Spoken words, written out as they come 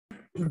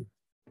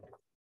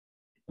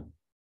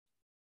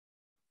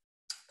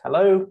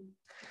Hello,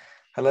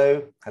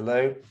 hello,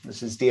 hello.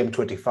 This is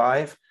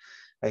DiEM25,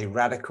 a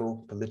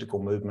radical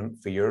political movement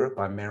for Europe.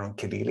 I'm Mehran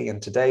Khalili,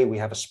 and today we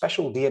have a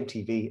special DiEM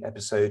TV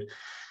episode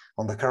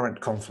on the current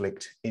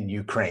conflict in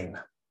Ukraine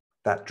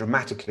that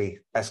dramatically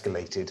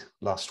escalated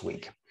last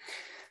week.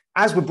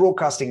 As we're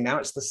broadcasting now,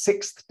 it's the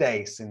 6th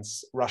day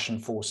since Russian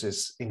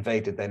forces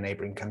invaded their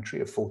neighboring country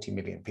of 40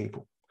 million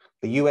people.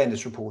 The UN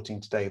is reporting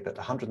today that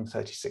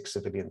 136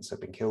 civilians have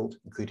been killed,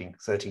 including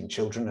 13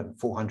 children and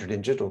 400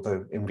 injured,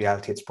 although in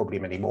reality it's probably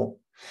many more.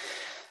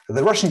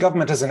 The Russian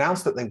government has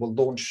announced that they will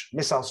launch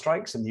missile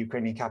strikes in the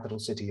Ukrainian capital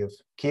city of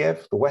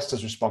Kiev. The West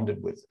has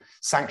responded with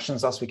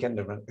sanctions last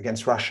weekend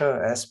against Russia,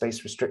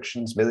 airspace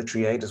restrictions,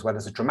 military aid, as well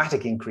as a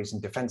dramatic increase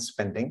in defense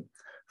spending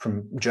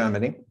from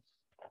Germany.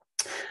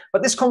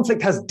 But this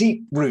conflict has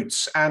deep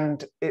roots,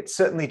 and it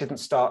certainly didn't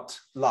start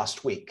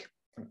last week.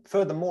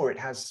 Furthermore, it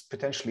has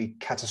potentially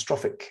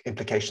catastrophic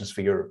implications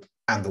for Europe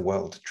and the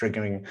world,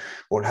 triggering,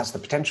 or it has the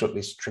potential at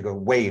least to trigger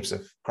waves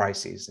of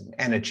crises in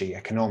energy,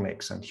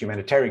 economics, and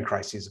humanitarian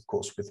crises, of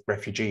course, with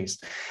refugees.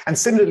 And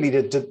similarly,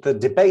 the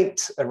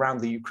debate around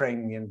the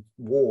Ukrainian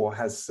war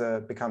has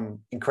become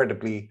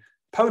incredibly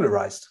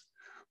polarized.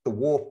 The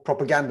war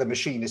propaganda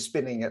machine is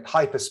spinning at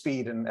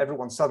hyperspeed, and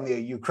everyone's suddenly a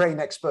Ukraine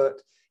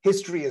expert.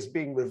 History is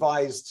being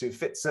revised to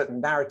fit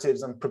certain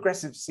narratives, and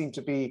progressives seem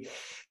to be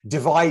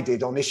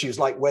divided on issues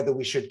like whether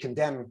we should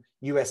condemn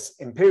US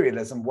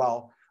imperialism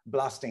while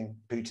blasting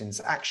Putin's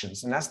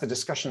actions. And as the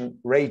discussion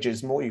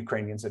rages, more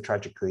Ukrainians are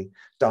tragically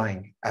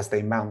dying as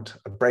they mount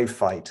a brave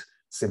fight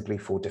simply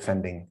for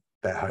defending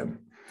their home.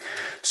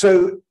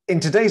 So in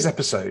today's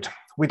episode,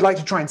 we'd like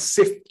to try and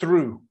sift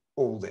through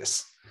all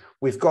this.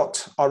 We've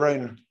got our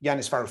own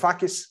Yanis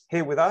Varoufakis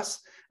here with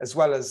us, as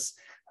well as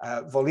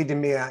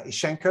Volodymyr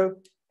Ishchenko,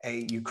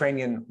 a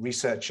Ukrainian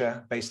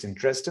researcher based in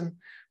Dresden.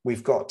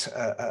 We've got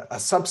a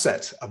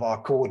subset of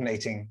our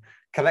coordinating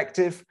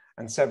collective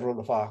and several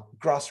of our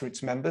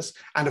grassroots members.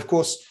 And of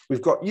course,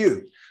 we've got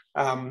you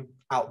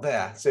out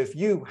there. So if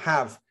you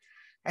have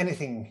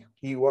anything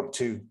you want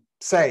to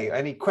say,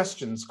 any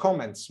questions,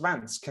 comments,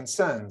 rants,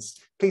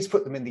 concerns, please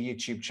put them in the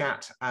YouTube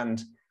chat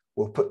and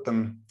we'll put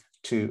them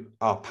to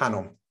our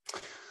panel.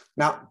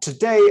 Now,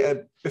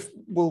 today,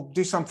 we'll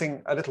do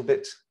something a little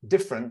bit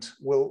different.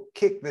 We'll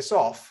kick this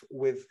off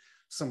with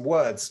some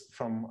words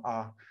from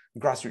our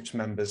grassroots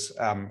members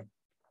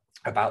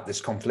about this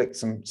conflict,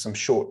 some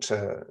short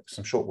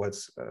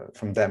words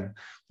from them.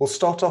 We'll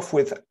start off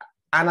with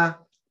Anna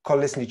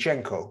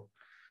Koleshnichenko,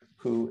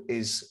 who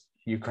is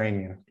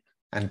Ukrainian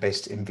and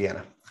based in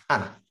Vienna.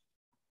 Anna.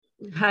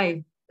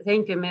 Hi,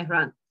 thank you,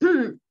 Mehran.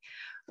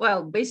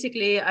 Well,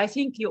 basically, I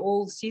think you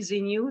all see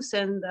the news,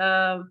 and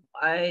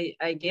I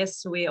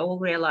guess we all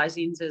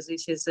realizing that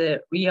this is a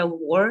real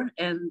war.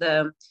 And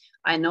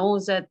I know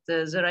that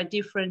there are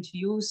different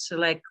views,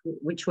 like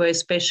which were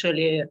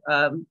especially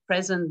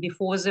present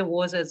before the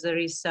war, that there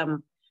is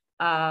some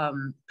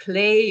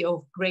play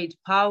of great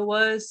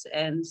powers,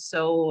 and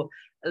so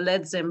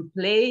let them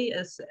play.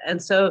 And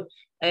so,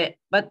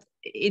 but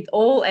it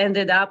all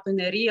ended up in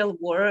a real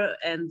war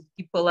and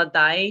people are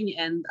dying.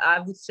 And I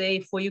would say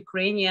for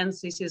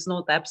Ukrainians, this is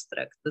not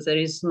abstract. There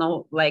is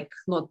no, like,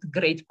 not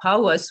great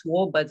powers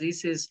war, but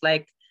this is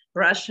like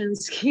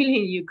Russians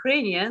killing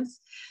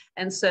Ukrainians.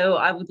 And so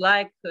I would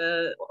like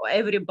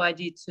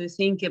everybody to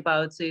think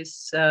about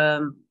this,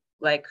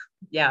 like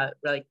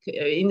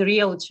in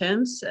real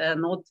terms,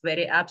 not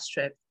very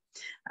abstract.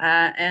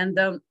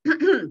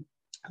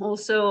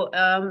 Also,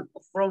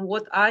 from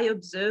what I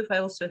observe, I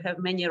also have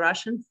many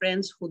Russian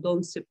friends who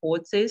don't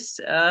support this.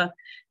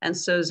 And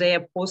so they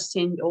are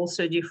posting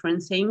also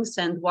different things.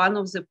 And one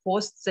of the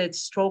posts that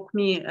struck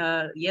me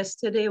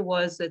yesterday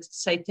was a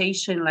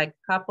citation, like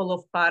a couple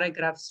of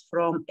paragraphs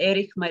from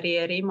Erich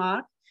Maria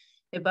Remarque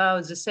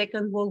about the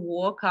Second World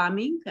War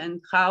coming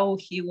and how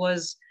he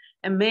was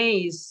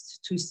amazed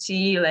to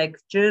see like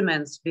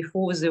Germans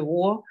before the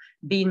war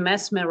being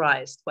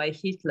mesmerized by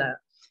Hitler,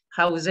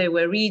 how they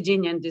were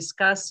reading and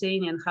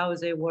discussing and how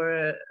they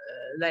were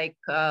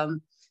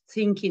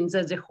thinking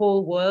that the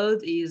whole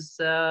world is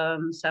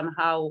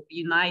somehow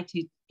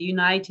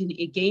uniting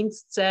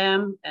against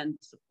them, and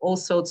all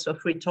sorts of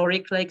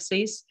rhetoric like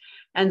this.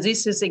 And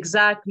this is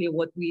exactly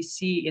what we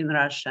see in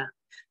Russia.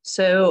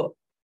 So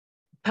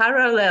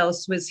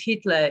parallels with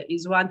Hitler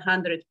is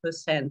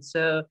 100%.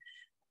 So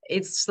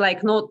it's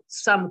like not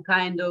some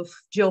kind of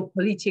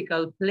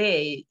geopolitical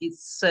play.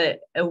 It's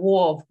a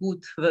war of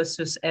good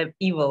versus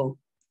evil.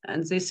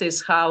 And this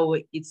is how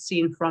it's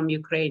seen from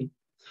Ukraine.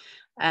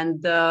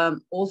 And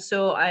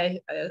also I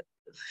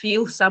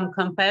feel some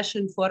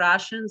compassion for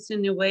Russians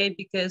in a way,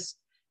 because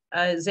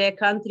their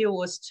country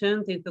was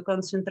turned into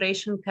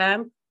concentration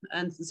camp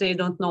and they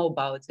don't know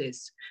about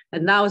this.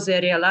 And now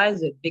they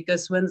realize it,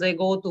 because when they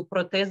go to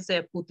protest,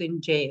 they're put in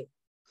jail.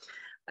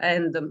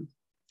 And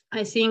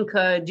I think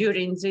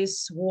during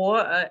this war,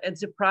 at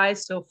the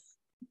price of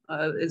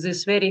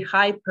this very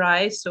high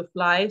price of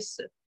lives,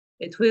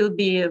 it will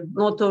be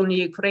not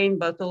only Ukraine,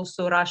 but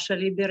also Russia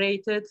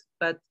liberated.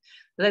 But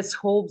let's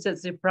hope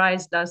that the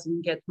price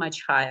doesn't get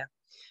much higher.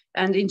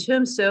 And in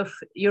terms of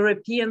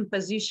European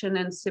position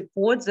and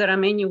support, there are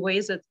many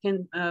ways that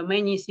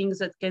many things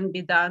that can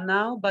be done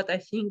now. But I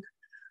think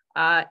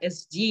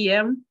as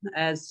DM,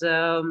 as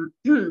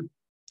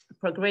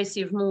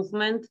progressive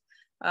movement,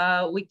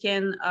 we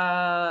can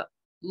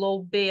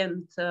lobby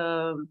and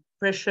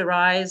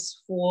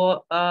pressurize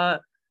for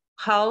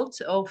halt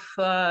of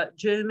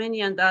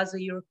Germany and other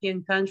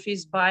European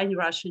countries buying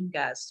Russian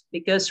gas,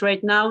 because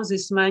right now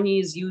this money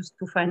is used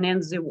to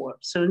finance the war.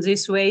 So in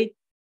this way,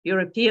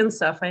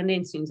 Europeans are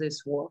financing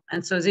this war.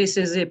 And so this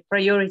is a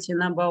priority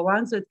number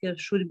one that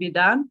should be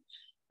done.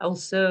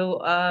 Also,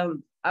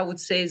 I would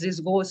say this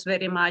goes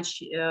very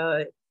much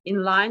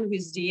in line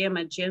with the DM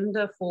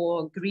agenda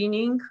for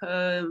greening,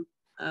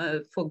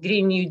 for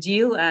Green New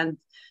Deal, and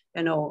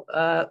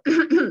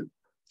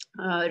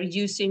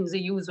reducing the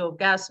use of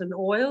gas and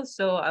oil.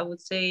 So I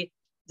would say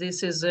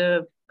this is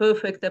a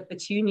perfect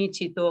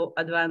opportunity to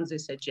advance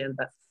this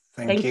agenda.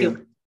 Thank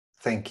you.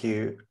 Thank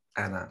you,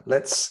 Anna.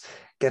 Let's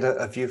get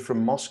a view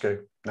from Moscow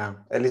now.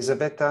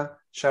 Elizaveta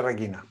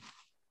Sharygina,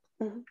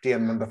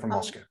 DM member from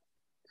Moscow.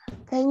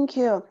 Thank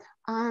you.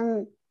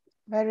 I'm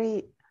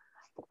very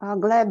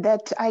glad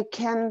that I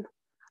can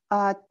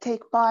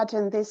take part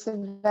in this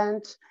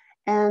event.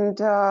 And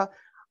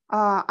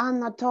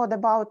Anna told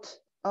about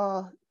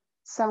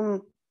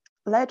some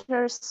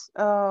letters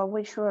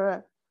which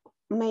were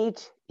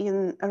made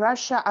in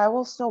Russia. I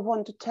also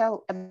want to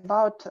tell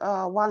about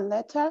one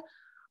letter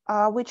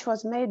which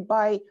was made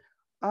by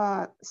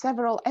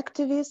several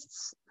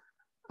activists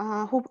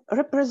who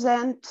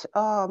represent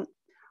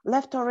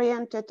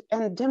left-oriented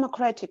and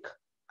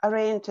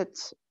democratic-oriented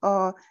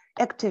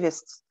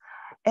activists.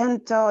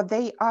 And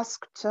they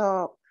asked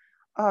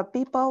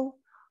people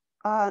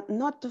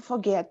not to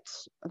forget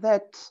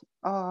that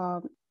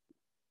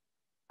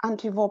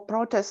anti-war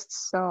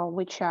protests,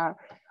 which are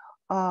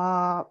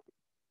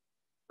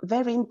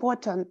very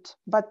important,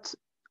 but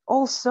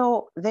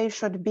also there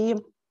should be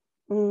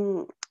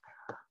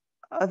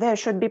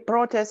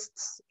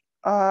protests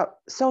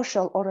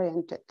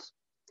social-oriented.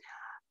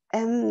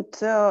 And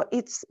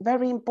it's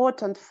very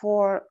important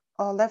for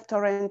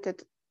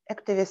left-oriented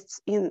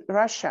activists in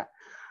Russia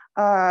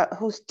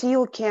who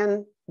still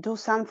can do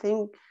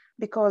something,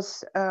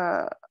 because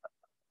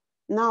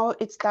now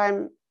it's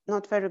time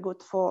not very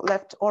good for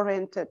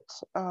left-oriented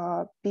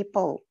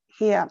people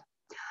here.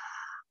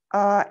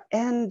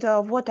 And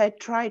what I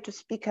try to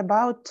speak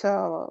about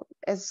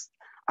as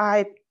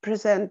I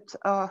present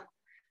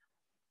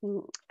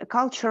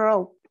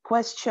cultural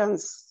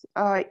questions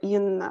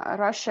in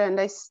Russia, and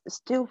I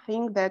still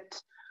think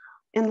that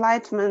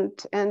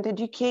enlightenment and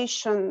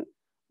education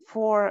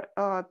for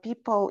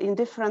people in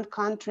different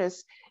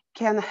countries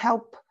can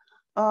help,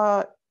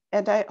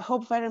 and I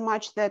hope very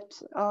much that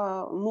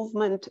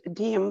movement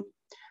DiEM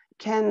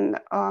can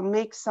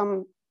make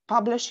some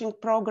publishing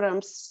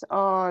programs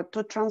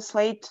to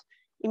translate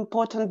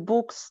important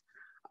books.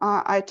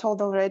 I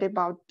told already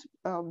about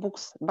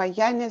books by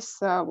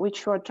Yanis,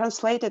 which were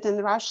translated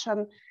in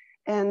Russian,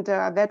 and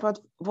that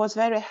was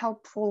very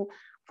helpful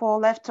for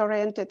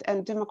left-oriented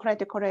and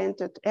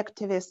democratic-oriented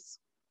activists.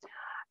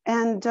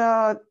 And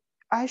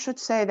I should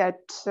say that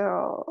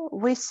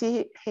we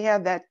see here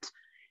that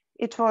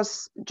it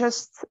was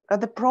just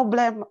the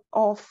problem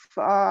of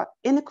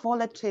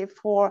inequality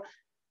for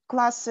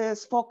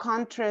classes, for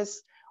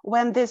countries.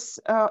 When this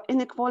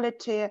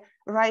inequality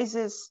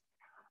rises,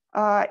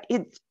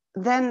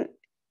 then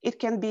it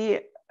can be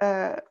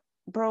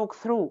broke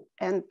through.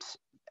 And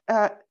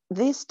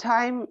this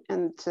time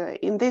and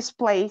in this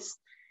place,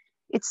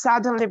 it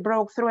suddenly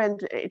broke through,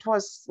 and it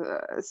was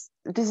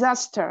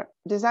disaster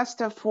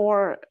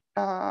for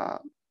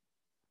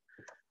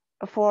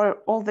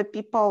all the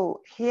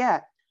people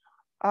here.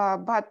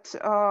 But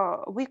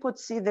we could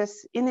see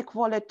this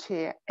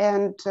inequality,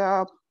 and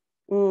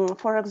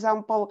for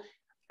example,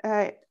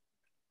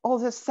 all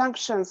the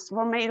sanctions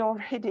were made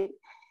already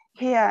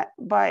here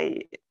by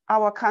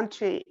our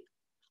country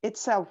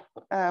itself.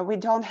 We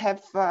don't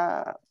have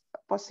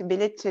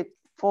possibility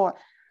for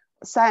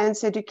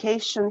science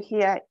education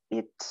here.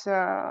 It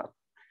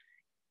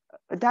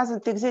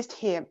doesn't exist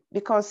here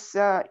because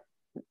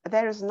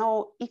there is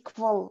no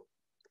equal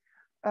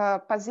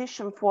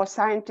position for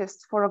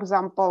scientists, for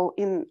example,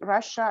 in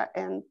Russia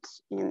and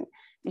in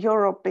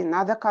Europe, in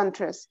other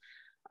countries.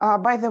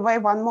 By the way,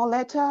 one more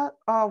letter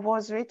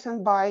was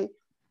written by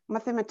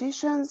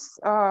mathematicians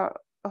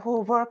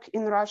who work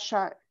in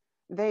Russia.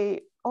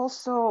 They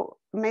also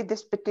made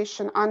this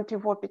petition,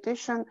 anti-war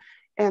petition,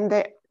 and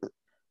they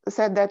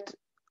said that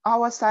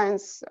our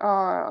science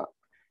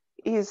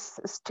is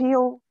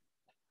still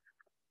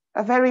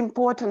very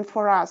important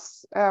for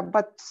us,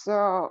 but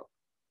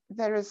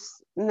there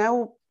is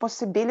no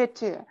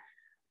possibility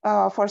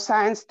for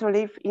science to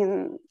live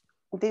in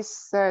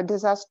this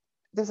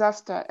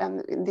disaster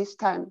and in this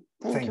time.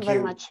 Thank you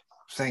very much.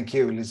 Thank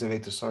you,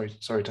 Elizaveta.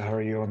 Sorry to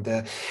hurry you on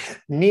there.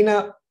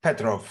 Nina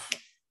Petrov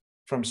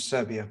from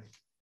Serbia.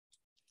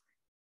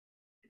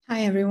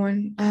 Hi,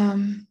 everyone.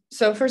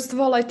 So first of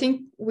all, I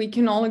think we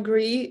can all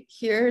agree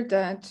here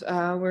that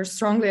we're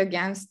strongly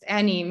against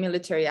any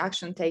military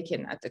action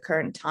taken at the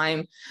current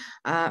time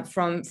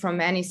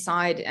from any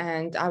side.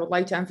 And I would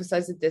like to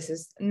emphasize that this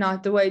is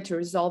not the way to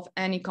resolve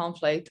any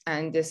conflict.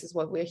 And this is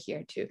what we're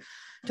here to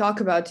talk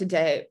about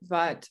today.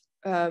 But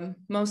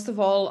most of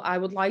all, I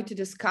would like to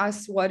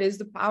discuss what is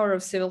the power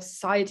of civil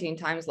society in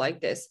times like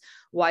this.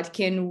 What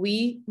can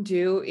we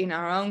do in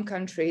our own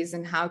countries,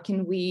 and how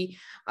can we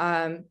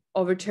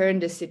overturn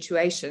this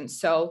situation?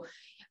 So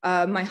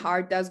my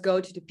heart does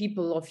go to the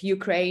people of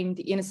Ukraine,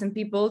 the innocent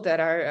people that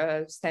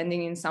are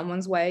standing in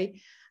someone's way.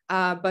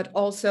 But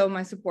also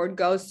my support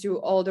goes to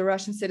all the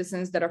Russian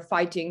citizens that are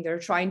fighting. They're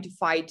trying to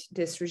fight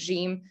this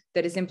regime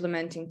that is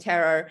implementing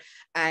terror.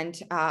 And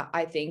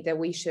I think that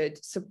we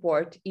should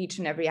support each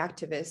and every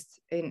activist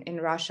in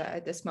Russia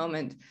at this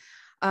moment.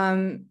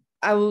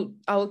 I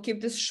will keep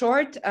this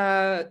short.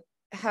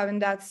 Having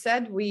that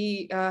said,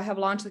 we have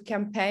launched a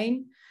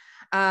campaign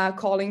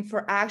calling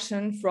for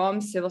action from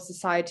civil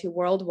society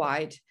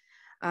worldwide.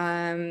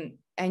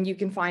 And you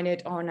can find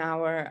it on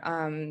our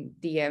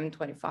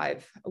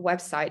DiEM25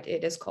 website.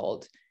 It is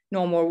called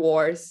No More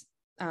Wars.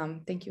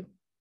 Thank you.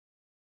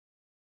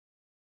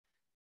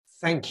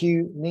 Thank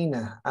you,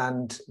 Nina.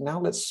 And now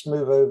let's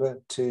move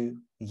over to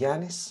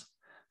Yanis.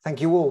 Thank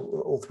you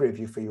all three of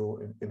you, for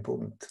your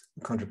important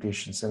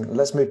contributions. And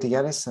let's move to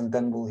Yanis, and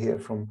then we'll hear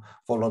from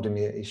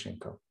Volodymyr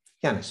Ishchenko.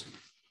 Yanis.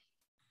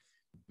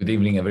 Good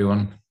evening,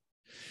 everyone.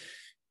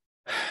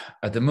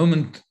 At the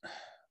moment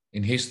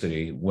in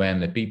history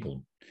when a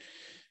people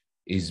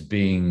is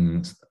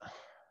being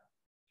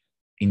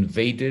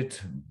invaded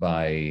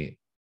by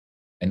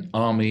an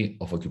army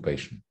of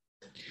occupation,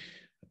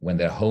 when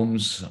their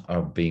homes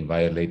are being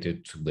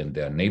violated, when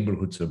their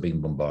neighborhoods are being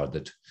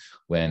bombarded,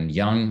 when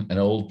young and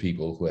old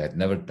people who had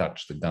never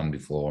touched a gun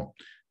before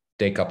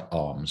take up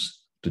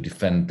arms to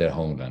defend their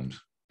homeland.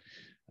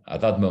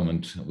 At that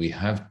moment, we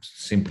have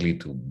simply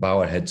to bow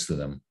our heads to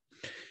them,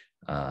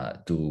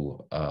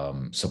 to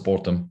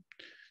support them,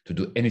 to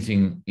do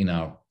anything in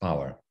our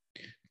power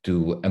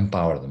to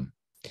empower them,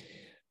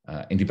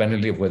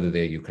 independently of whether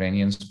they're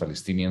Ukrainians,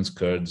 Palestinians,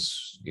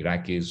 Kurds,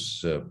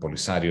 Iraqis,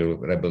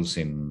 Polisario rebels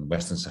in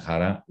Western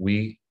Sahara.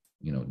 We,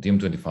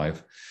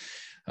 DiEM25,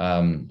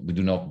 we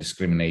do not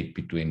discriminate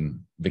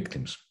between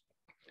victims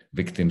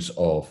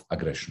of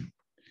aggression.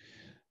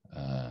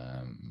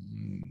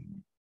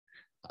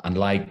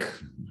 Unlike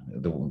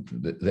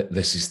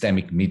the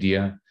systemic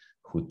media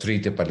who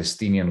treat a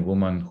Palestinian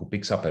woman who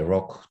picks up a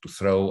rock to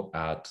throw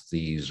at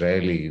the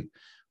Israeli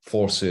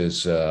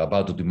forces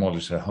about to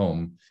demolish her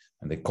home,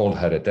 and they call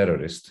her a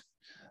terrorist,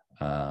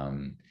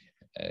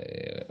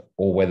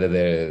 or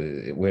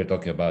whether we're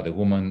talking about a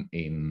woman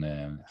in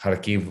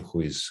Kharkiv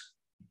who is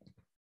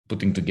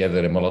putting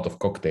together a Molotov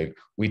cocktail,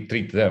 we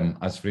treat them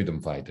as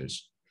freedom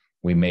fighters.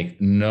 We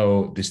make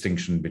no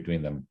distinction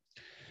between them.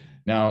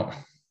 Now,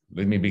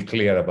 let me be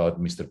clear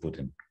about Mr.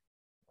 Putin.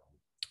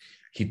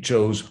 He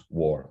chose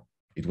war.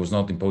 It was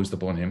not imposed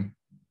upon him.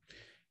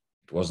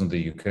 It wasn't the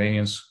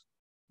Ukrainians.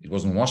 It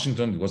wasn't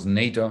Washington. It wasn't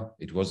NATO.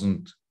 It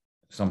wasn't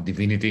some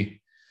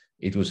divinity.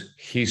 It was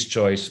his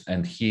choice,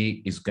 and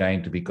he is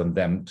going to be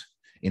condemned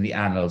in the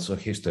annals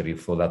of history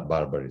for that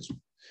barbarism.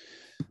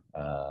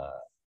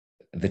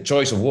 The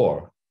choice of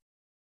war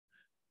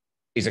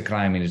is a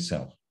crime in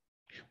itself.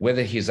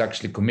 Whether he has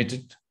actually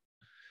committed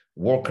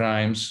war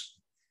crimes,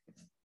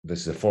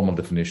 this is a formal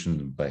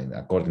definition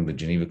according to the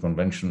Geneva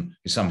Convention,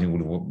 is something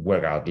we'll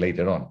work out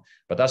later on.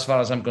 But as far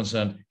as I'm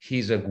concerned,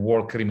 he's a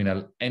war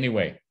criminal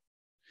anyway.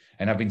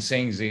 And I've been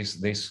saying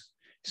this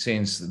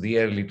since the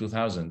early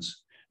 2000s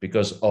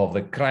because of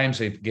the crimes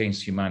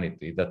against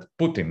humanity that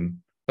Putin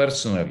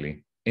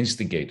personally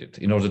instigated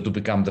in order to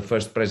become the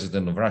first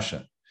president of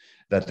Russia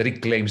that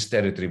reclaims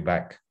territory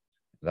back.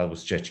 That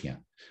was Chechnya,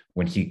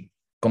 when he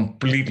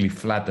completely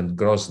flattened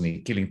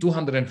Grozny, killing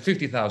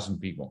 250,000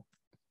 people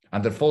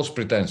under false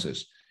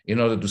pretenses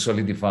in order to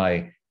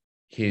solidify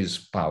his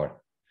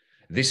power.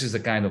 This is the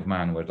kind of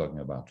man we're talking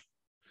about.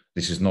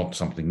 This is not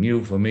something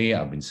new for me.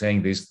 I've been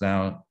saying this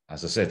now,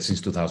 as I said,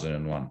 since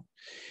 2001.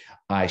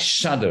 I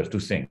shudder to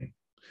think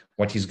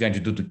what he's going to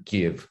do to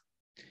Kiev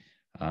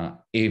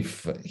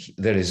if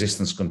the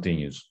resistance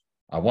continues.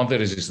 I want the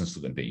resistance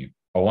to continue.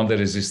 I want the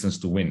resistance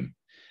to win.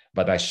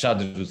 But I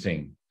shudder to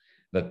think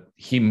that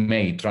he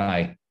may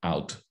try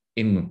out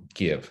in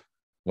Kiev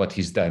what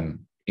he's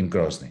done in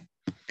Grozny.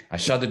 I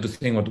shudder to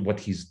think what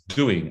he's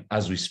doing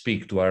as we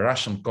speak to our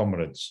Russian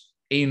comrades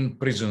in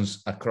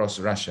prisons across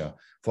Russia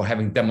for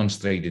having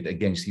demonstrated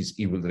against his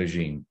evil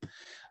regime.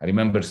 I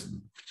remember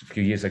a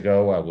few years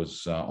ago, I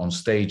was on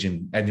stage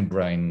in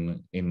Edinburgh,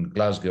 in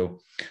Glasgow,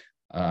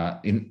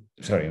 in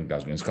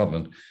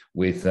Scotland,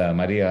 with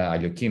Maria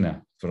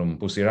Alyokina from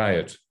Pussy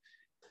Riot,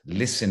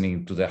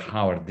 listening to the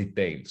hard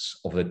details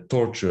of the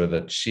torture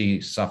that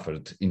she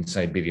suffered in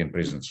Siberian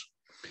prisons.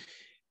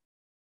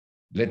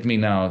 Let me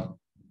now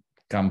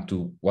come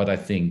to what I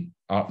think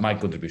my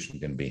contribution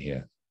can be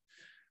here.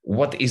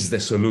 What is the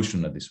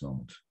solution at this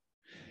moment?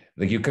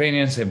 The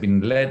Ukrainians have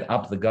been led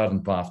up the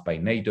garden path by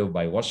NATO,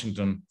 by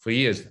Washington for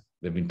years.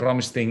 They've been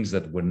promised things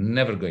that were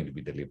never going to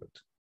be delivered.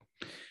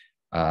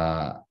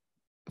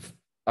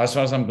 As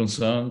far as I'm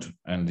concerned,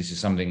 and this is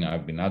something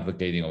I've been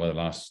advocating over the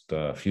last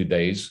few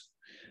days,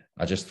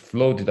 I just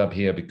float it up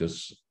here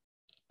because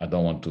I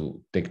don't want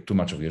to take too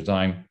much of your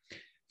time.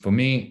 For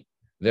me,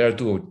 there are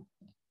two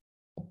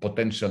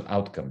potential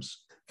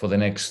outcomes for the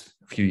next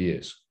few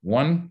years.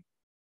 One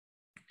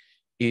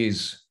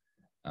is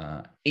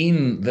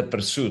in the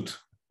pursuit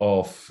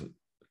of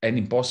an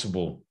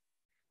impossible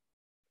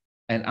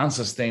and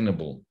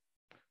unsustainable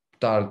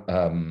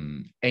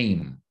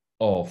aim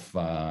of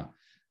a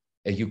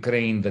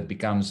Ukraine that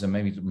becomes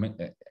maybe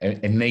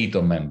a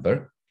NATO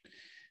member,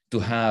 to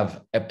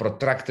have a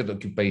protracted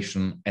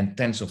occupation and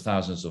tens of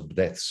thousands of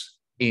deaths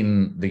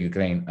in the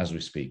Ukraine as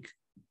we speak.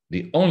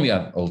 The only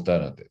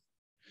alternative,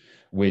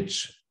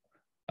 which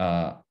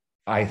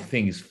I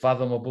think is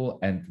fathomable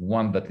and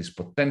one that is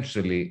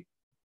potentially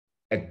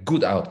a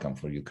good outcome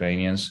for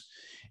Ukrainians,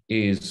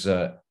 is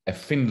a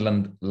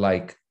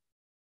Finland-like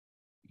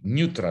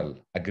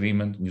neutrality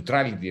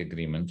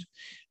agreement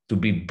to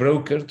be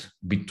brokered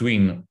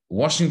between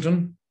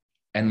Washington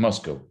and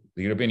Moscow.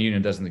 The European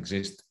Union doesn't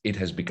exist. It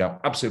has become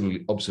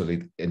absolutely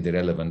obsolete and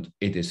irrelevant.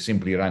 It is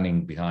simply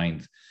running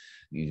behind.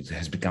 It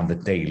has become the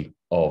tail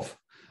of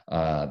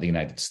the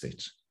United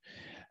States.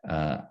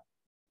 And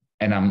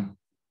I'm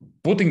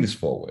putting this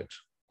forward,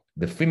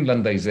 the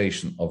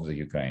Finlandization of the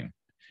Ukraine,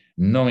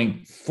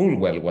 knowing full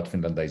well what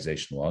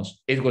Finlandization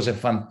was. It was a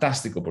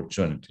fantastic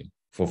opportunity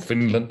for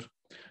Finland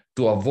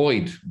to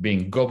avoid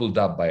being gobbled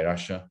up by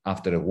Russia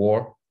after a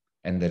war,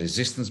 and the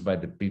resistance by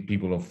the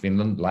people of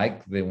Finland,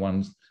 like the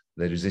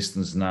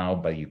resistance now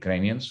by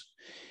Ukrainians.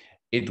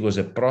 It was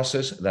a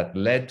process that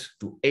led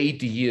to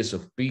 80 years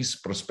of peace,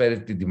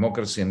 prosperity,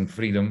 democracy, and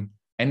freedom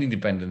and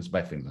independence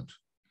by Finland.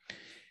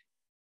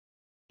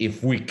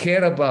 If we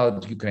care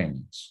about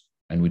Ukrainians,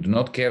 and we do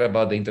not care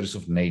about the interests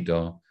of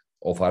NATO,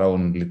 of our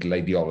own little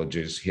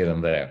ideologies here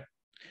and there,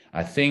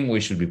 I think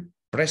we should be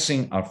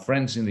pressing our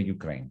friends in the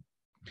Ukraine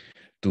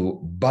to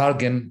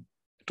bargain,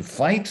 to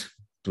fight,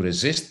 to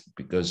resist,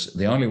 because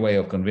the only way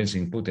of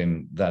convincing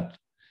Putin that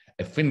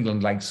a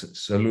Finland-like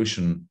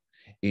solution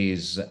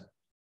is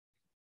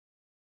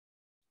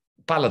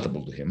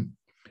palatable to him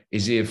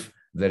is if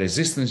the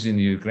resistance in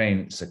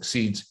Ukraine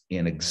succeeds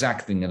in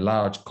exacting a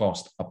large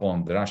cost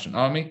upon the Russian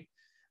army.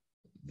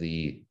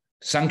 The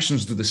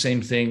sanctions do the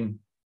same thing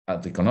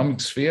at the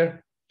economic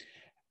sphere.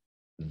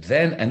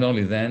 Then and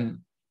only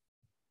then,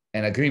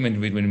 an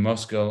agreement between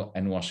Moscow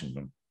and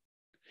Washington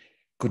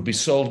could be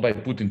sold by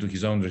Putin to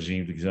his own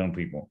regime, to his own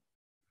people,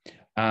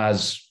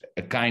 as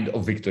a kind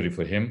of victory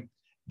for him.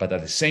 But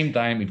at the same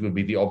time, it will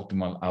be the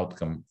optimal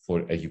outcome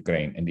for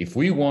Ukraine. And if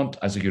we want,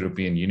 as a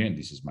European Union,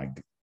 this is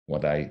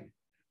what I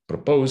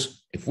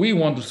propose, if we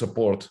want to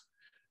support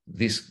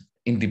this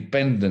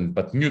independent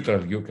but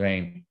neutral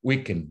Ukraine, we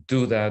can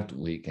do that.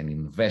 We can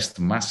invest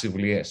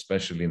massively,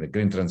 especially in the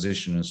green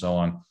transition and so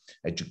on,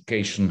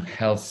 education,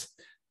 health,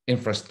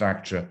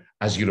 infrastructure.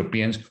 As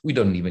Europeans, we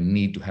don't even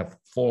need to have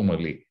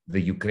formally the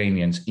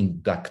Ukrainians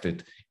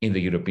inducted in the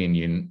European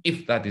Union,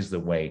 if that is the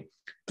way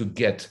to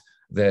get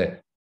the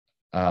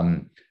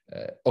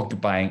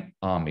occupying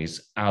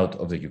armies out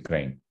of the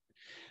Ukraine.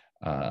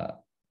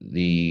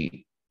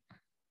 The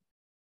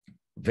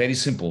very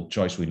simple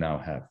choice we now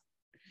have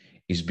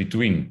is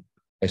between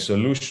a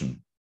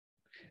solution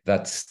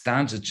that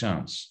stands a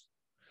chance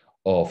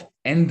of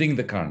ending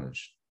the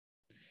carnage,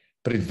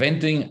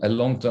 preventing a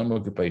long-term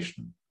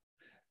occupation,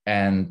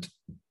 and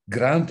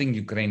granting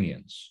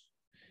Ukrainians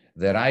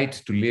the right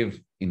to live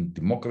in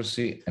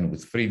democracy and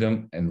with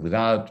freedom and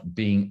without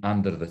being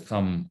under the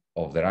thumb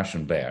of the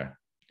Russian bear,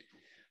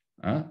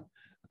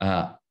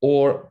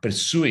 or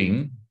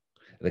pursuing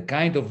the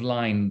kind of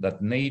line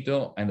that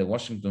NATO and the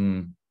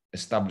Washington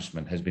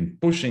establishment has been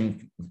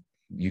pushing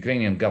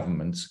Ukrainian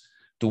governments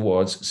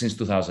towards since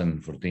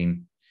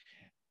 2014,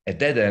 a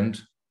dead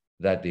end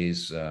that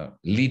is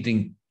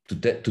leading to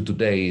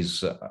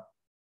today's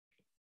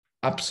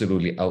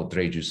absolutely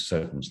outrageous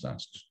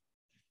circumstances.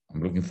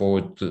 I'm looking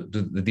forward to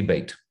the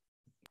debate.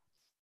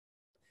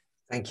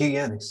 Thank you,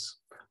 Yanis.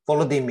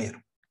 Volodymyr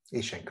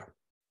Ishchenko.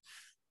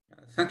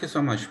 Thank you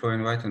so much for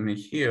inviting me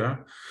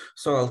here.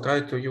 So I'll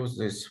try to use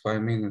this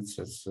 5 minutes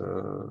as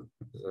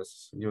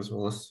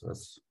useful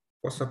as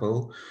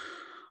possible.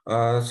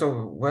 So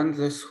when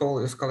this whole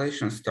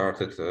escalation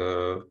started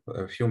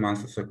a few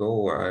months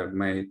ago, I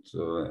made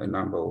a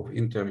number of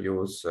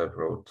interviews. I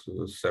wrote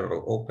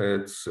several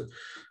op-eds.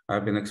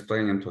 I've been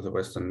explaining to the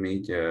Western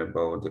media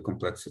about the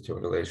complexity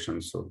of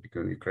relations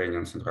between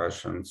Ukrainians and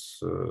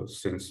Russians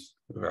since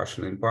the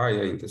Russian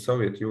Empire in the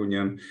Soviet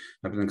Union.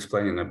 I've been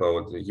explaining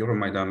about the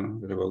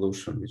Euromaidan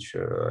revolution, which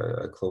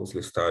I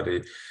closely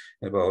study,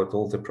 about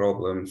all the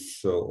problems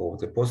of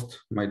the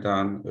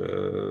post-Maidan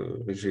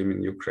regime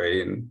in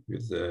Ukraine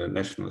with the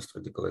nationalist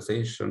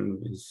radicalization,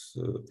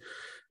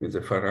 with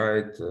the far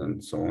right,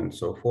 and so on and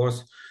so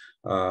forth.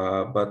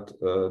 But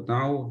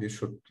now we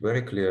should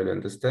very clearly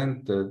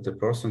understand that the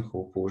person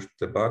who pushed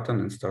the button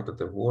and started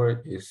the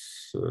war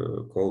is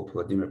called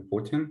Vladimir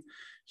Putin.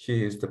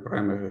 He is the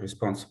primary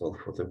responsible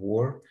for the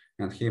war,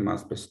 and he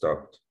must be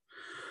stopped.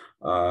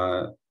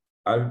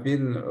 I've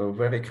been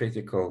very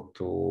critical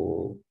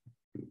to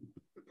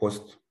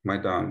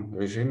post-Maidan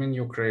regime in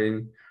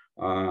Ukraine.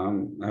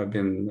 I've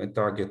been a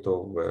target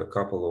of a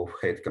couple of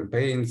hate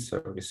campaigns.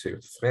 I've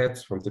received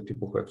threats from the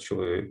people who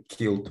actually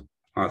killed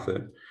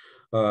other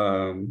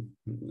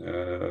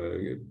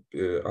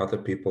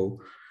people.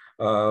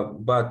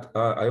 But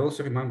I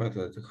also remember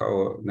that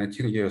how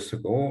 19 years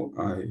ago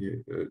I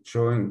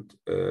joined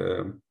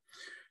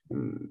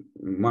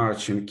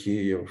march in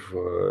Kiev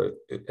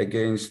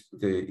against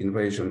the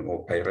invasion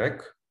of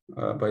Iraq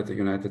by the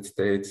United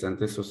States. And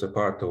this was a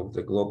part of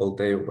the Global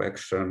Day of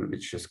Action,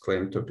 which is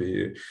claimed to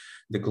be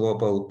the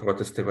global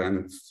protest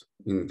event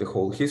in the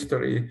whole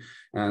history.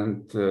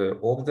 And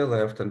all the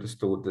left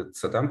understood that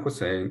Saddam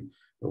Hussein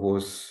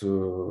was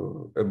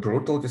a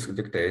brutal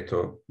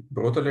dictator,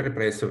 brutally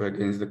repressive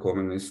against the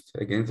communists,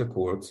 against the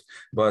Kurds,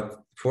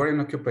 but foreign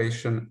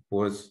occupation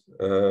was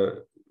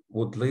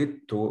would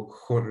lead to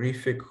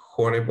horrific,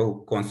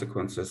 horrible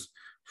consequences,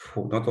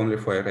 for, not only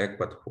for Iraq,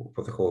 but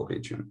for the whole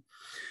region.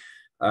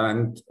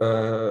 And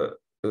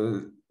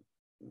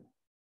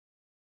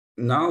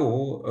now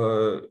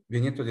we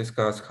need to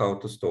discuss how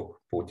to stop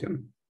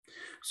Putin.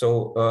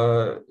 So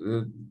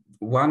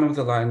one of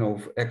the line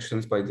of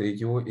actions by the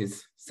EU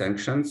is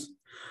sanctions.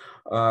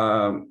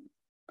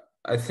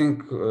 I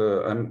think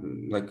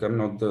I'm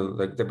not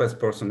the best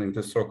person in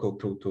the circle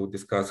to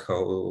discuss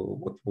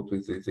what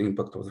is the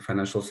impact of the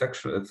financial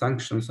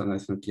sanctions, and I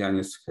think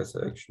Yanis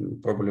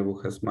probably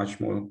has much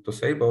more to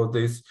say about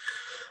this.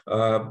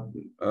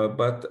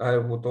 But I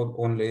would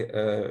only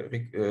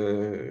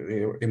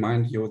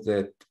remind you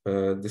that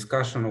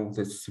discussion of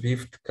the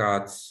SWIFT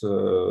cuts,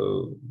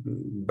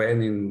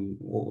 banning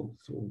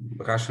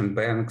Russian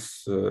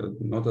banks,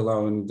 not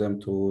allowing them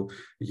to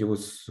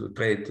use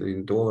trade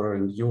in dollar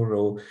and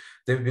euro,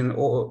 they've been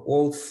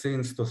all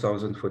since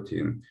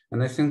 2014.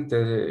 And I think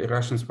the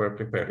Russians were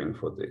preparing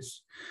for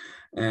this.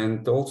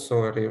 And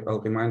also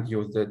I'll remind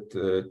you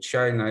that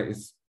China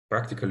is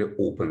practically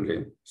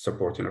openly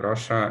supporting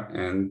Russia,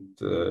 and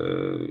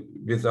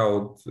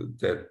without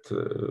that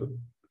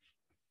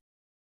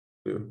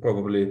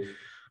probably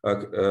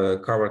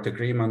covert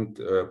agreement,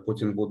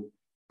 Putin would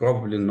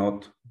probably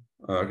not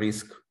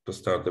risk to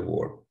start the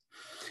war.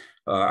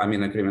 I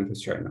mean, agreement with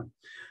China.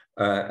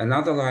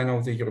 Another line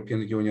of the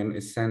European Union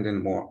is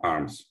sending more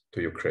arms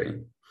to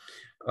Ukraine.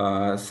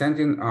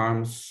 Sending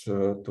arms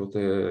to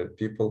the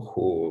people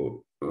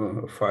who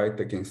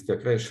fight against the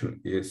aggression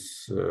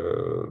is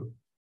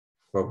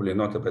probably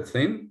not a bad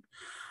thing,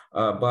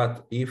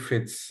 but if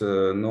it's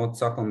not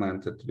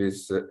supplemented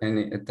with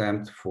any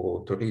attempt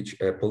to reach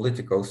a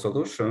political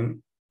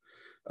solution,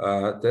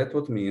 that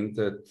would mean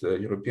that the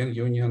European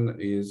Union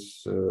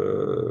is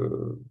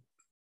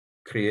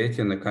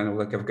creating a kind of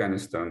like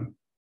Afghanistan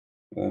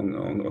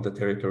on the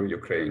territory of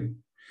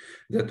Ukraine.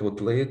 That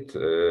would lead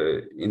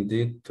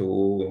indeed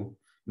to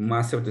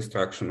massive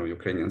destruction of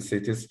Ukrainian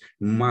cities,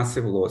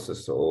 massive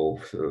losses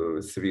of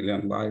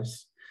civilian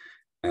lives.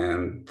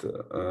 And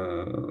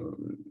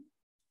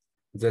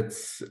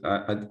that's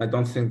I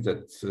don't think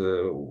that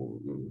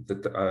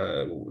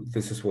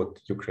this is what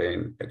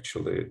Ukraine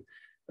actually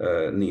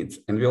needs.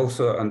 And we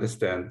also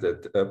understand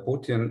that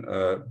Putin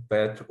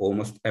bet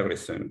almost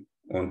everything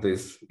on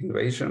this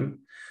invasion.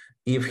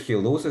 If he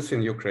loses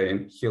in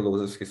Ukraine, he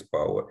loses his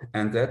power,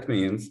 and that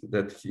means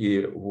that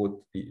he would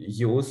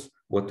use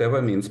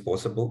whatever means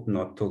possible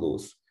not to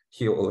lose.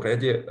 He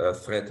already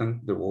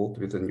threatened the world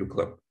with the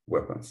nuclear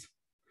weapons.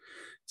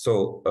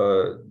 So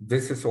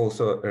this is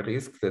also a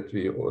risk that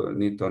we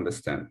need to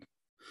understand.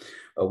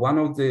 One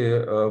of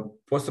the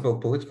possible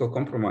political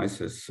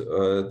compromises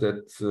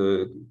that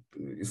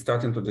is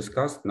starting to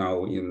discuss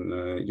now in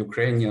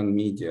Ukrainian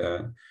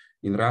media,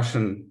 in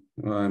Russian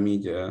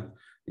media,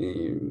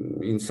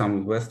 in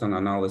some Western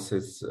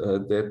analysis,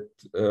 that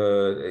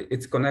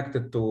it's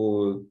connected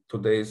to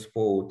today's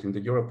vote in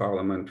the Euro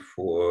Parliament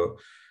for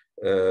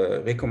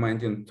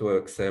recommending to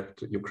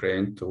accept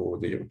Ukraine to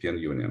the European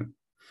Union.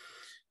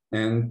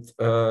 And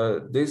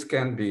this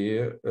can be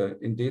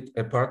indeed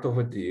a part of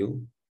a deal,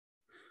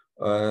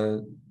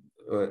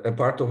 a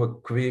part of a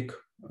quick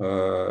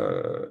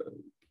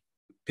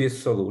peace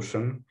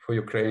solution for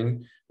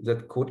Ukraine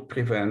that could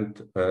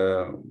prevent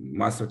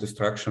massive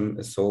destruction,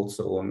 assaults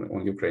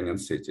on Ukrainian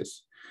cities.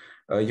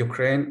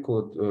 Ukraine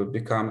could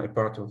become a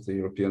part of the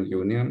European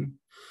Union.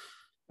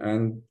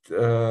 And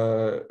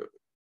the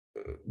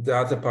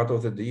other part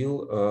of the deal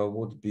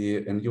would be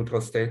a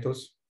neutral status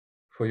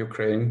for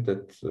Ukraine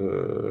that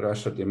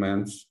Russia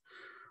demands,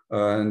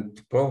 and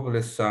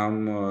probably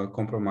some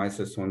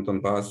compromises on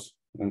Donbass,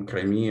 on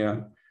Crimea,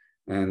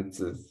 and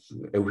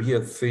a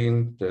weird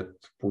thing that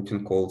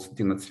Putin calls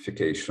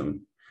denazification.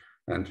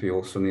 And we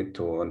also need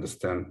to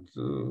understand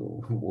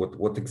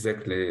what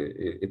exactly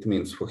it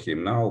means for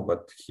him now,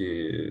 but he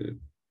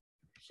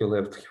he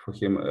left for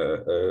him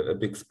a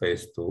big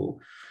space to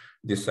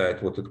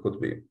decide what it could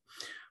be.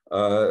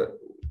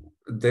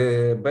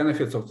 The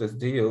benefits of this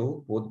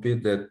deal would be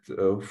that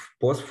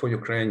both for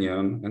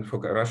Ukrainian and for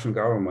the Russian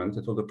government,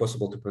 it will be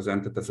possible to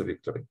present it as a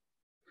victory.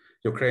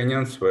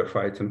 Ukrainians were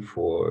fighting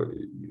for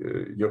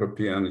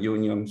European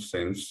Union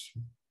since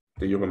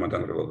the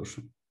Euromaidan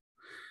revolution.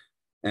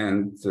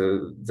 And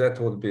that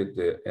would be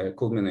the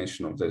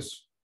culmination of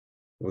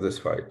this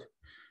fight.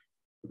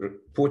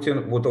 Putin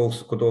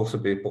could also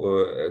be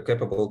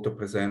capable to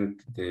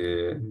present the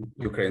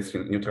Ukraine's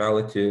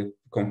neutrality,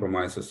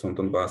 compromises on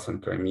Donbass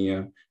and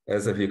Crimea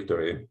as a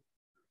victory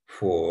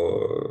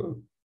for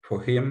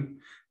him,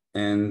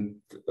 and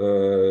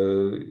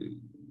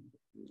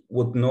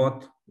would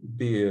not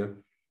be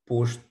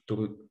pushed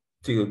to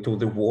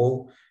the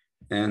wall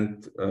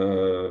and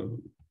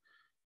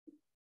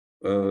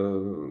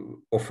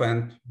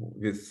offend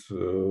with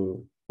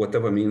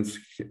whatever means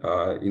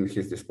in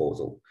his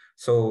disposal.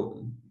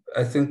 So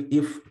I think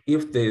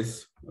if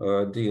this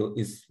deal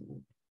is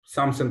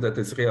something that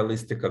is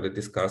realistically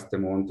discussed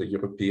among the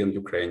European,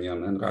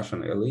 Ukrainian, and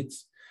Russian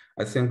elites,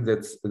 I think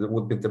that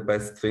would be the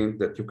best thing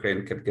that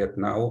Ukraine can get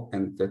now,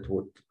 and that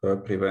would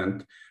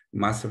prevent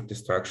massive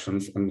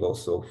destructions and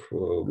loss of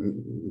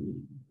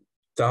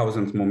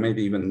thousands more,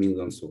 maybe even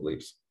millions of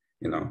lives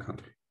in our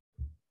country.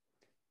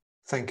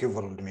 Thank you,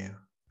 Volodymyr.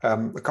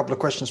 A couple of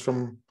questions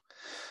from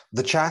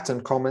the chat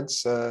and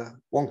comments.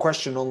 One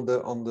question on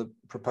the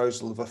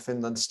proposal of a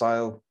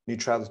Finland-style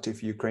neutrality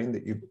for Ukraine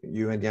that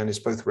you and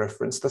Yanis both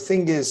referenced. The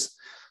thing is,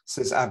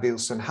 says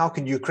Abilson, how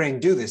can Ukraine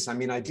do this? I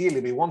mean,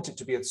 ideally, we want it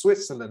to be at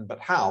Switzerland, but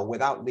how?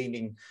 Without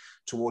leaning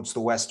towards the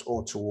West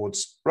or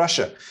towards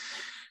Russia.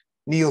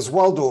 Niels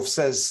Waldorf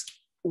says,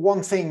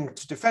 one thing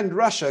to defend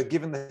Russia,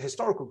 given the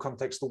historical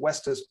context, the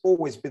West has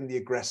always been the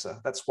aggressor.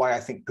 That's why I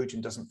think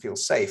Putin doesn't feel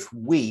safe.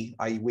 We,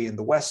 i.e. we in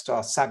the West,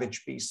 are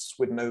savage beasts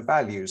with no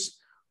values.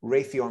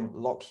 Raytheon,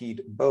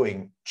 Lockheed,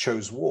 Boeing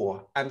chose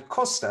war. And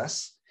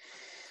Kostas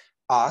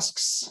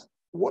asks,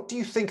 what do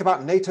you think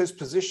about NATO's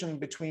position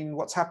between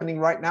what's happening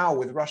right now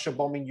with Russia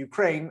bombing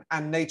Ukraine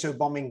and NATO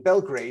bombing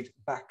Belgrade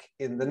back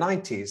in the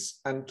 90s?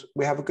 And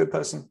we have a good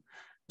person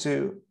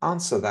to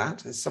answer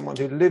that, is someone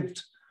who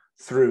lived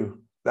through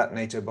that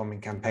NATO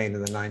bombing campaign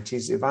in the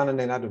 90s, Ivana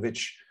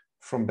Nenadovic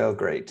from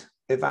Belgrade.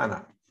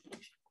 Ivana.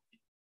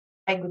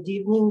 Hi, good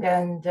evening,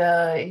 and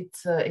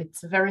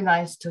it's very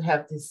nice to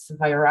have this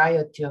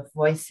variety of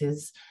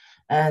voices,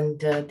 and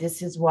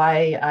this is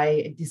why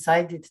I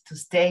decided to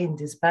stay in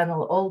this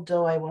panel,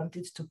 although I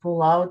wanted to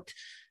pull out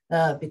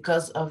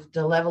because of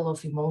the level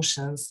of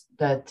emotions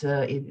that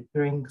it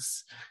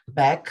brings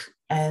back.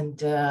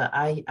 And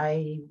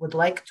I would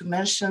like to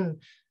mention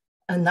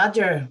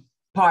another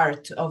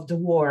part of the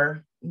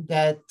war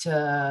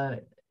that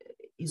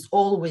is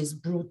always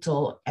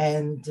brutal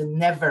and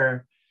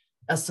never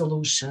a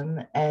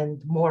solution,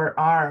 and more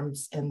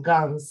arms and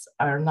guns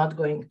are not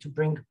going to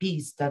bring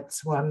peace.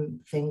 That's one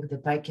thing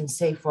that I can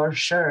say for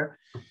sure,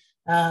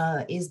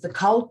 is the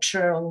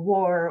cultural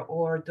war,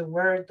 or the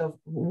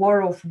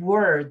war of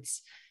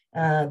words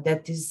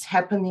that is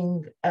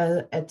happening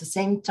at the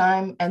same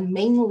time, and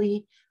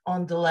mainly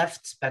on the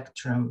left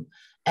spectrum.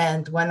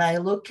 And when I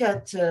look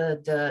at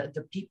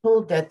the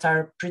people that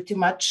are pretty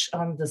much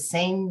on the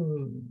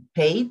same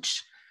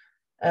page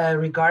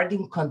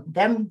regarding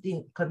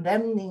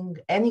condemning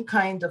any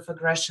kind of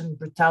aggression,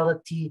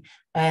 brutality,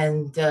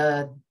 and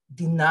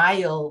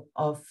denial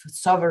of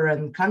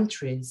sovereign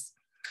countries,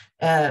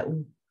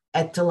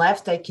 at the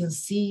left, I can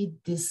see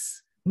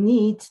this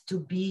need to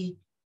be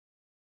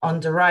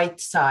on the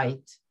right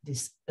side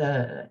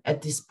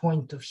at this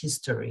point of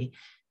history,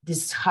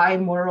 this high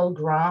moral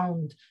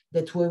ground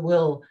that we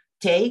will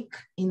take,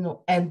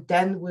 and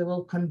then we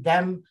will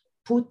condemn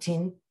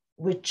Putin,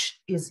 which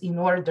is in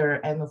order,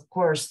 and of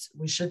course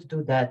we should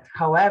do that.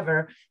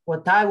 However,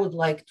 what I would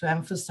like to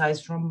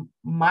emphasize from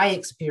my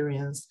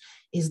experience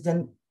is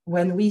that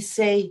when we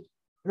say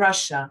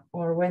Russia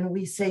or when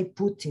we say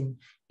Putin,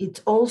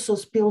 it also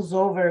spills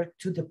over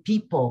to the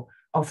people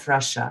of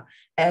Russia.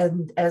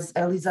 And as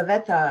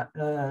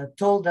Elizaveta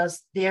told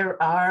us,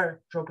 there are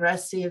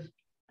progressive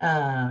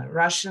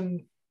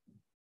Russian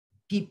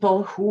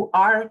people who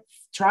are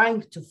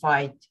trying to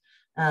fight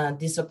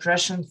this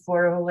oppression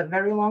for a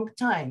very long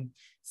time.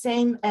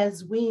 Same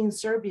as we in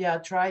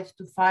Serbia tried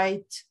to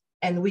fight,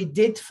 and we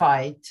did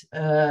fight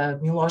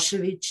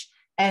Milosevic,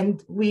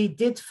 and we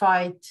did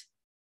fight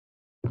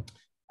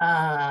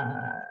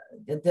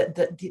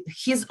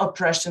his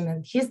oppression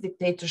and his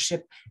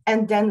dictatorship,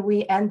 and then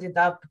we ended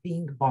up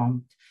being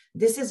bombed.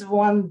 This is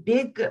one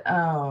big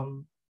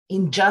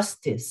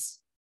injustice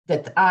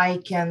that I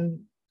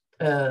can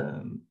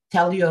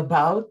tell you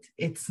about.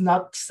 It's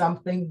not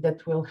something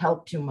that will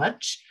help you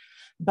much,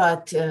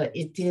 but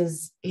it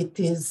is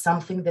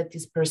something that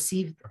is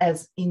perceived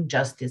as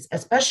injustice,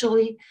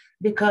 especially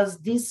because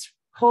this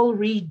whole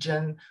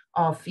region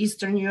of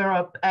Eastern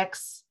Europe,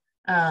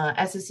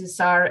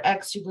 ex-SSSR,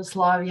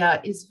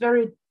 ex-Yugoslavia, is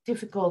very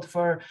difficult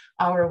for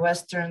our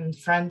Western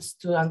friends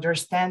to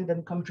understand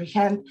and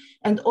comprehend.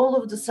 And all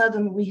of a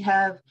sudden we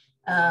have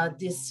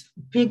this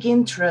big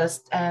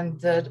interest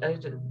and,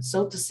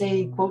 so to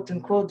say, quote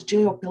unquote,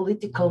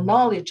 geopolitical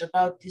knowledge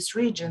about this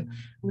region,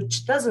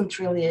 which doesn't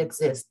really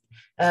exist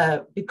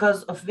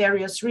because of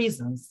various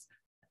reasons.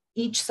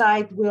 Each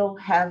side will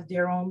have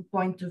their own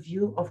point of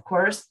view. Of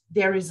course,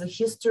 there is a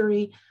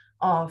history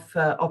of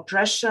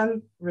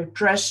oppression,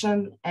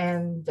 repression,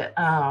 and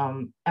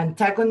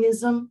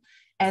antagonism.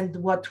 And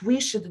what we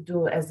should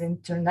do as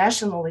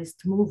internationalist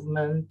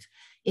movement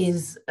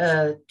is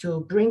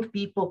to bring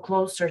people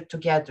closer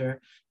together,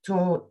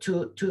 to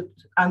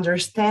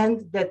understand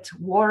that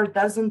war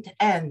doesn't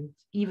end,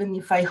 even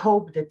if I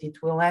hope that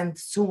it will end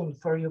soon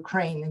for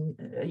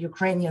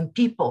Ukrainian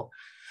people.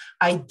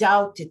 I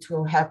doubt it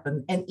will happen.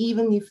 And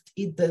even if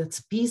the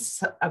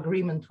peace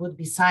agreement would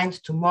be signed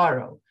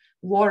tomorrow,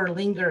 war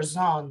lingers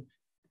on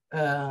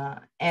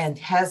and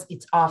has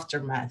its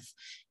aftermath.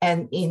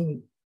 And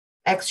in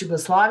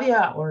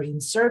ex-Yugoslavia or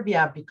in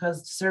Serbia,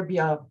 because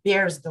Serbia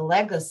bears the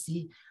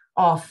legacy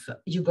of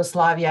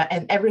Yugoslavia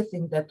and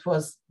everything that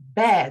was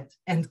bad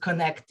and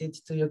connected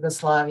to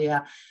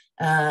Yugoslavia,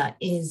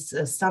 is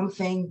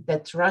something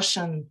that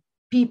Russian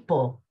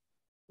people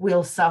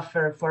will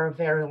suffer for a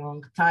very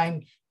long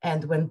time.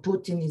 And when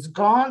Putin is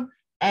gone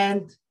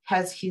and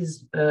has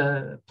his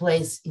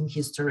place in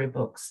history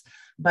books.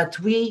 But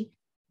we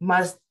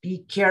must be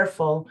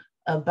careful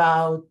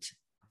about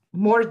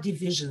more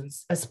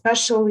divisions,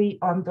 especially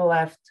on the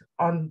left,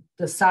 on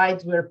the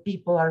side where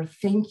people are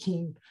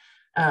thinking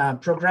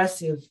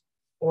progressive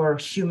or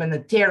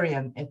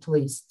humanitarian at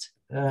least,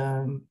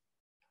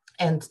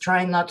 and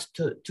try not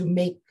to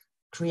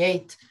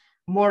create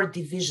more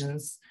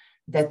divisions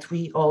that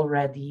we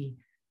already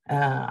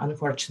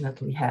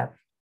unfortunately have.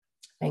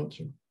 Thank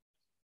you.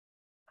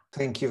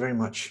 Thank you very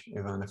much,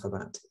 Ivana, for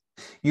that.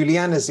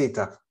 Julijana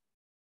Zita.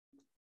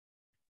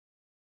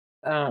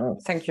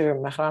 Thank you,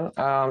 Mehran.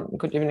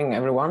 Good evening,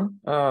 everyone.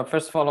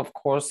 First of all, of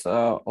course,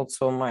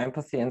 also my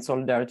empathy and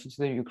solidarity to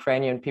the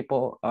Ukrainian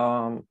people.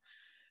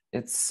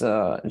 It's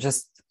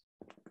just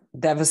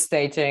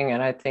devastating.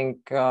 And I think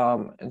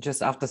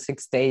just after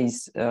 6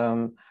 days,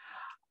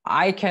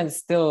 I can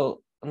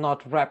still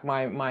not wrap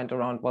my mind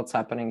around what's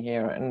happening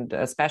here. And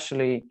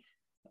especially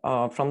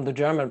from the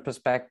German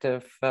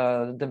perspective,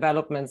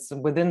 developments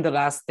within the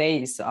last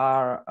days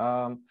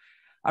are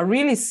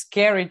really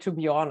scary, to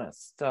be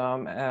honest.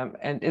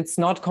 And it's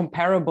not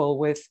comparable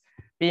with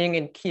being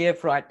in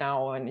Kiev right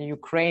now in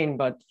Ukraine.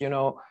 But, you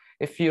know,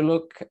 if you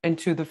look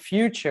into the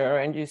future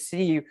and you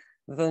see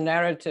the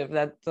narrative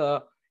that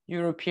the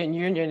European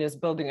Union is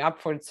building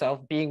up for itself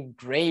being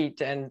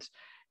great and,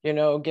 you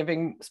know,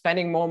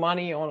 spending more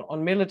money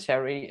on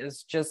military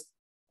is just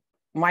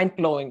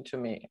mind-blowing to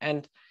me.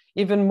 And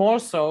even more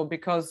so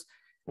because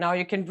now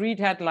you can read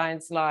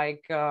headlines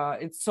like,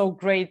 it's so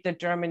great that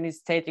Germany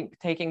is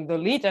taking the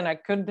lead. And I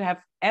couldn't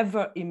have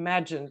ever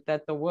imagined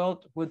that the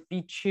world would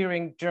be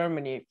cheering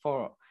Germany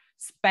for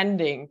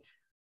spending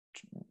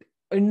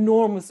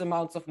enormous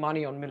amounts of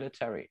money on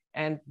military.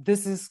 And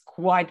this is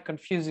quite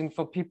confusing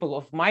for people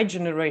of my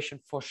generation,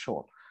 for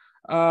sure.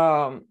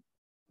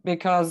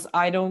 Because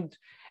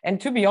and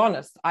to be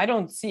honest, I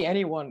don't see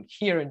anyone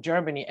here in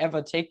Germany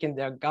ever taking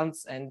their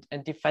guns and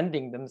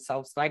defending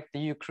themselves like the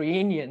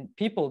Ukrainian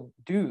people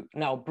do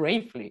now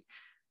bravely.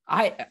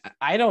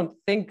 I don't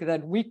think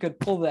that we could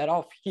pull that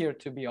off here,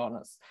 to be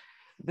honest.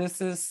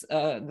 This is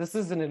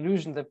an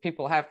illusion that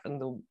people have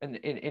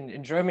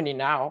in Germany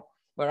now,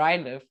 where I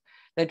live,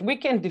 that we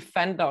can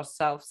defend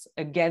ourselves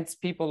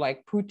against people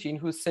like Putin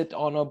who sit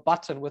on a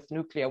button with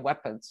nuclear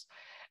weapons.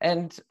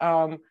 And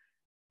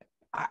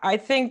I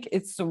think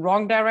it's the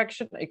wrong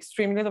direction,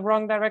 extremely the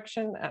wrong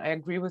direction. And I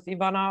agree with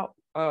Ivana.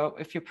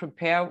 If you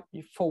prepare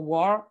for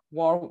war,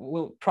 war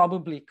will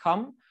probably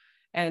come.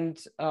 And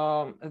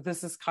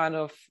this is kind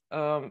of,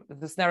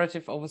 this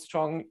narrative of a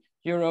strong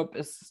Europe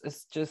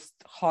is just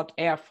hot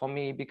air for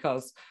me,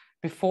 because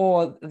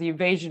before the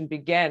invasion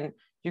began,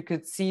 you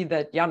could see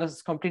that Yanis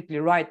is completely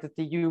right, that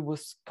the EU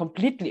was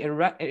completely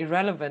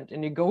irrelevant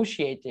in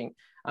negotiating.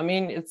 I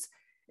mean,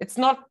 it's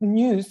not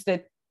news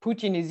that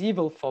Putin is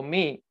evil for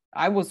me.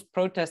 I was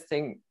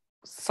protesting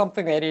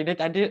something that he did.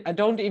 I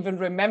don't even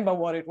remember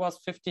what it was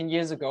 15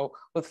 years ago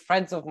with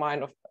friends of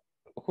mine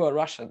who are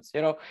Russians.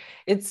 You know,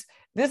 this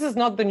is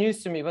not the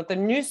news to me. But the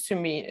news to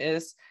me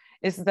is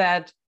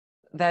that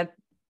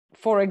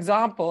for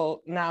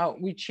example, now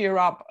we cheer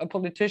up a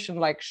politician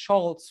like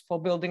Scholz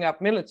for building up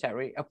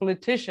military, a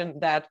politician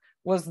that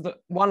was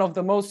one of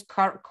the most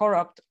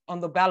corrupt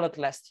on the ballot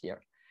last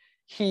year.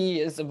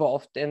 He is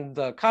involved in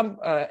the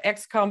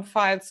ex-com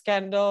file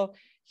scandal.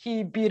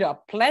 He beat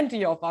up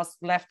plenty of us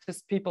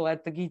leftist people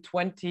at the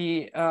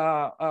G20,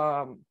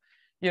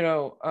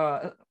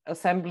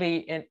 assembly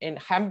in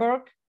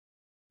Hamburg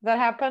that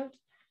happened.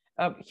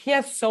 He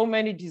has so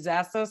many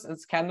disasters and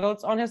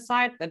scandals on his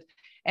side that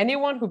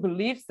anyone who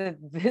believes that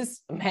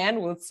this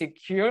man will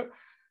secure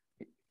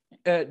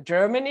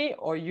Germany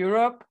or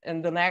Europe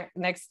in the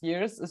next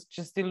years is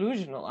just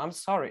delusional. I'm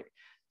sorry.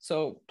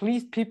 So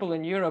please, people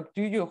in Europe,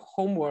 do your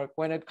homework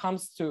when it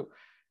comes to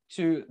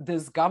to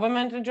this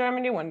government in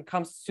Germany, when it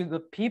comes to the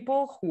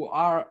people who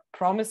are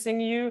promising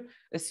you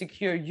a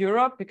secure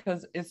Europe,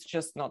 because it's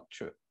just not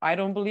true. I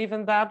don't believe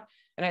in that.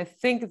 And I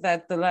think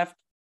that the left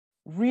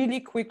really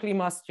quickly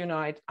must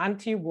unite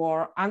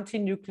anti-war,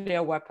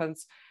 anti-nuclear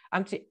weapons,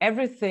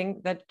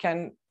 anti-everything that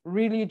can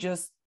really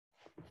just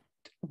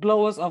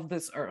blow us off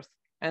this earth.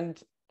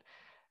 And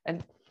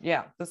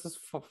yeah, this is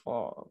for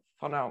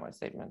now my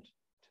statement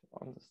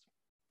on this.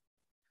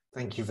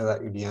 Thank you for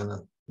that,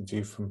 Julijana,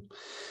 view from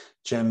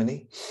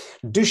Germany.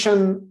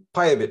 Dusan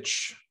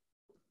Pajovic,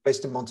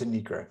 based in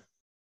Montenegro.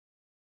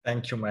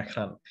 Thank you,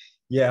 Mehran.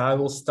 Yeah, I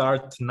will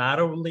start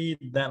narrowly,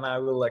 then I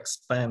will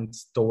expand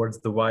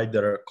towards the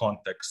wider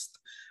context.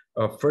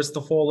 First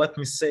of all, let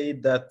me say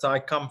that I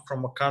come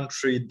from a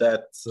country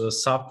that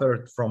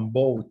suffered from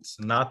both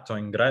NATO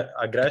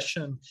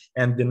aggression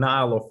and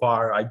denial of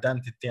our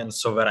identity and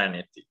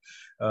sovereignty.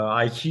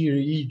 I hear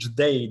each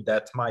day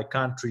that my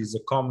country is a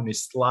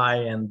communist lie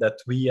and that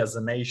we as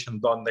a nation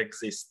don't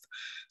exist.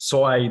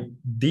 So I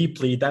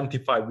deeply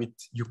identify with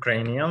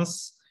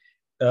Ukrainians,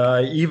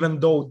 even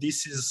though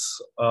this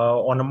is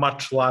on a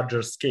much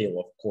larger scale,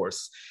 of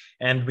course.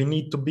 And we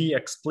need to be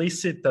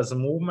explicit as a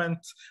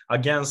movement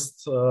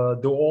against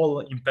the all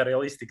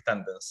imperialistic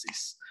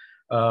tendencies.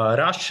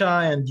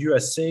 Russia and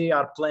USA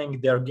are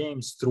playing their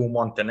games through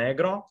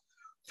Montenegro.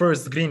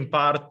 First, Green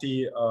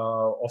Party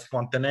of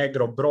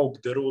Montenegro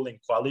broke the ruling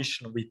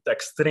coalition with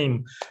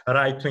extreme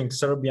right-wing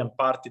Serbian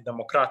party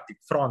Democratic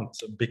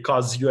Front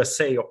because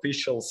USA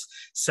officials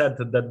said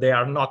that they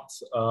are not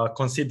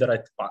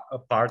considered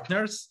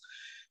partners.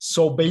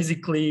 So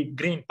basically,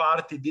 Green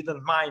Party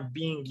didn't mind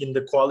being in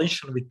the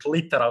coalition with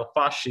literal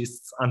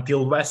fascists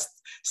until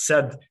West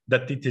said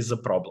that it is a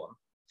problem.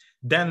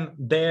 Then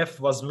DF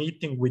was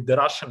meeting with the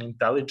Russian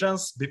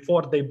intelligence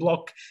before they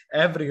blocked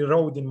every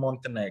road in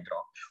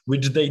Montenegro,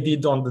 which they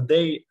did on the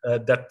day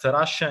that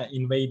Russia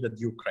invaded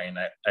Ukraine,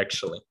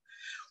 actually.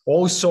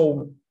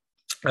 Also,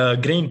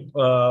 Green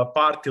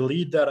Party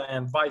leader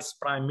and Vice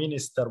Prime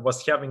Minister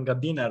was having a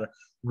dinner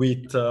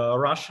with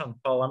Russian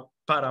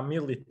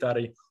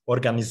paramilitary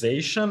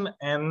organization,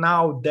 and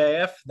now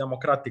DF,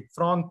 Democratic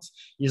Front,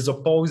 is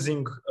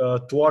opposing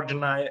to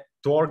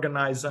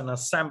organize an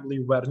assembly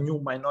where new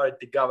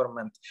minority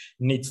government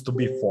needs to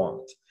be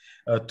formed.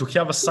 To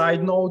have a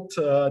side note,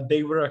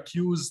 they were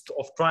accused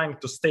of trying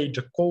to stage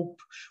a coup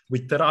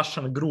with the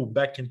Russian group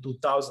back in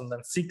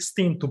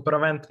 2016 to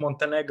prevent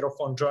Montenegro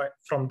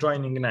from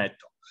joining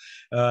NATO.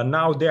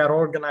 Now they are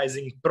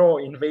organizing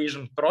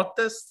pro-invasion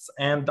protests,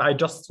 and I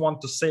just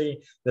want to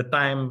say that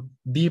I'm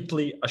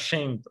deeply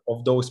ashamed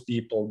of those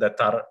people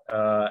that are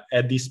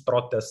at these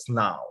protests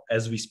now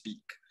as we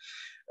speak.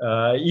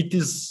 It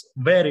is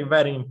very,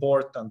 very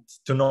important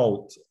to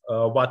note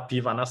what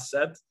Ivana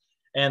said,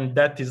 and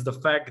that is the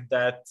fact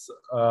that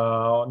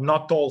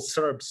not all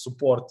Serbs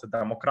support the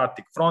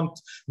Democratic Front,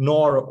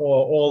 nor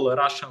all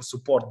Russians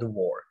support the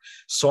war.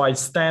 So I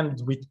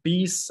stand with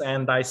peace,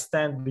 and I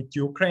stand with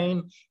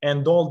Ukraine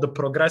and all the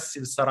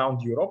progressives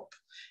around Europe.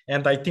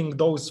 And I think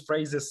those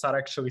phrases are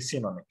actually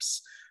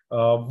synonyms.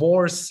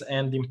 Wars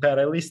and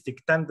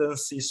imperialistic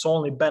tendencies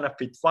only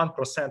benefit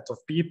 1% of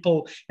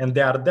people, and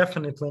they are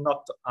definitely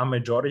not a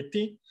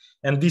majority.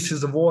 And this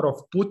is a war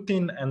of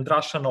Putin and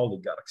Russian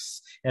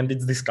oligarchs, and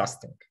it's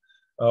disgusting.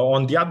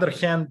 On the other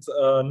hand,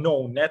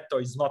 no, NATO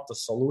is not a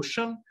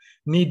solution.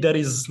 Neither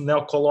is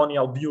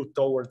neocolonial view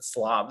towards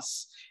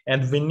Slavs,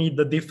 and we need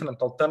a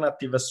different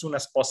alternative as soon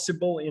as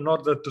possible in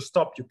order to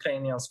stop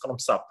Ukrainians from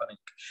suffering.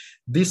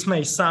 This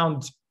may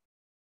sound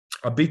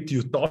a bit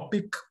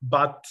utopic,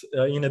 but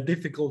in a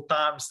difficult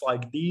times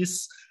like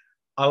these,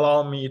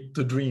 allow me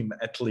to dream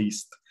at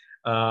least.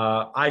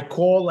 I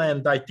call,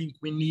 and I think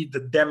we need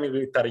the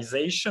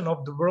demilitarization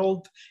of the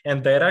world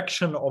and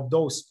direction of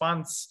those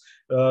funds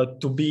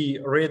to be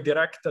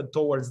redirected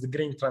towards the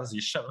green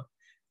transition.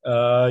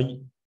 If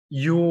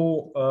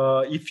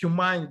you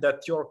mind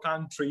that your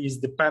country is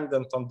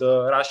dependent on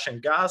the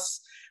Russian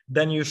gas,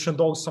 then you should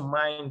also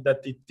mind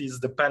that it is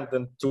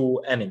dependent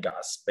to any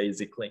gas,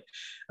 basically.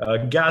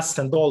 Gas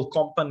and oil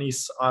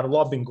companies are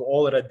lobbying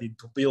already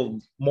to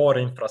build more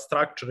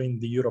infrastructure in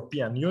the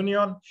European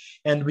Union,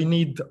 and we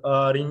need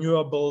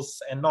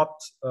renewables and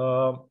not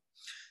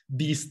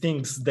these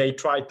things they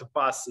try to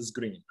pass as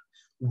green.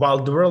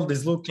 While the world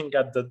is looking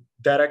at the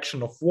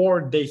direction of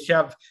war, they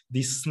have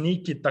this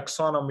sneaky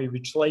taxonomy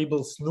which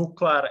labels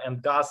nuclear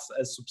and gas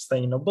as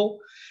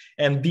sustainable.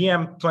 And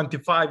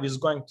DiEM25 is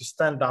going to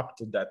stand up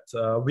to that.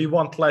 We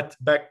won't let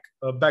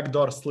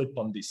backdoor slip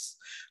on this.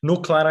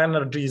 Nuclear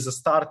energy is a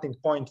starting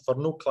point for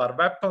nuclear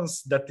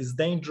weapons that is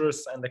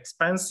dangerous and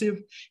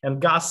expensive,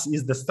 and gas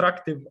is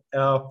destructive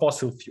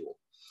fossil fuel.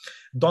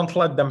 Don't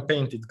let them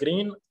paint it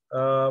green.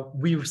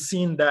 We've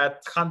seen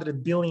that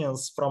 100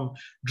 billions from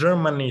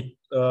Germany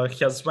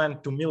has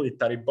went to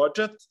military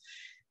budget,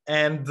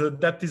 And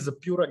that is a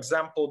pure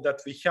example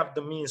that we have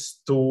the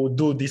means to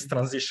do this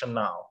transition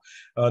now.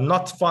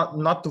 Not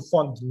to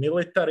fund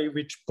military,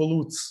 which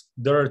pollutes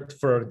the earth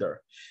further.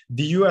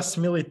 The US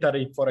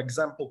military, for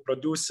example,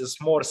 produces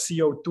more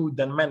CO2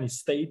 than many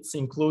states,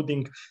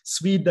 including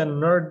Sweden,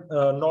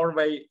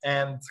 Norway,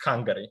 and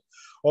Hungary.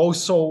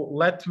 Also,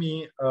 let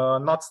me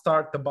not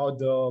start about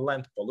the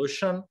land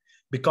pollution,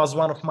 because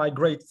one of my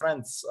great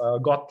friends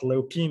got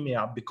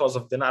leukemia because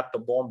of the NATO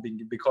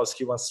bombing, because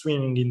he was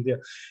swimming in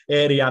the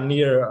area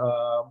near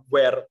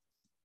where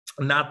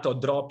NATO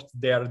dropped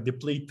their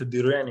depleted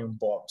uranium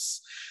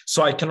bombs.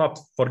 So I cannot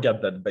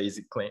forget that,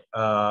 basically.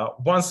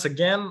 Once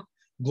again,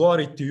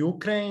 glory to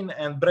Ukraine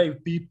and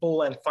brave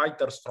people and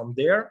fighters from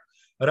there.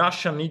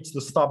 Russia needs to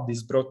stop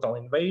this brutal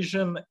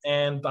invasion.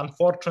 And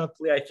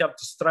unfortunately, I have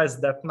to stress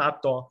that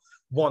NATO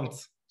won't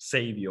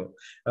save you.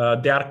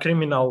 They are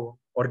criminal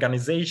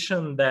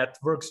organization that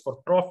works for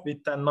profit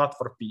and not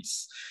for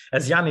peace.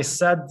 As Yanis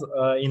said,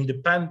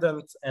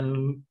 independent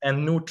and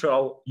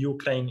neutral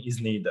Ukraine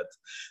is needed.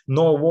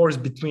 No wars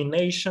between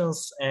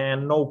nations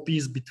and no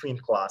peace between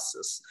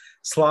classes.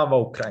 Slava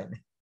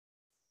Ukraini.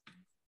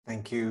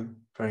 Thank you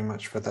very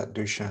much for that,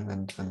 Dusan.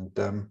 And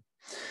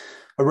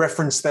a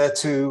reference there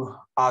to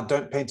our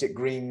Don't Paint It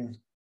Green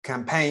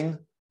campaign.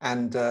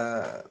 And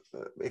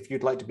if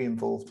you'd like to be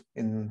involved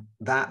in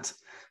that,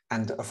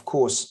 and of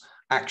course,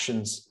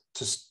 actions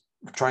to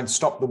try and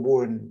stop the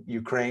war in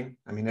Ukraine.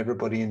 I mean,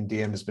 everybody in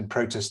DM has been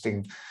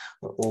protesting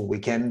all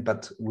weekend,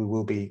 but we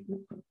will be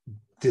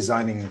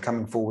designing and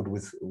coming forward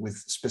with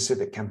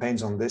specific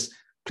campaigns on this.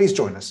 Please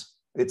join us.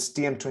 It's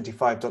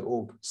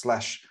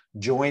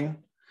dm25.org/join.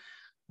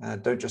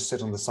 Don't just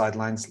sit on the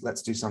sidelines.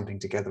 Let's do something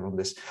together on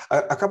this.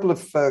 A couple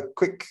of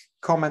quick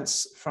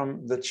comments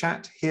from the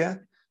chat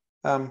here.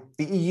 The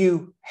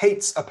EU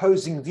hates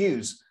opposing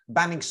views,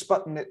 banning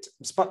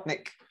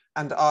Sputnik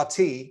and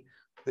RT,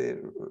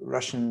 the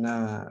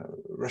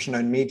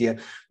Russian-owned media,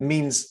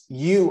 means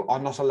you are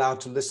not allowed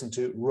to listen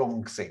to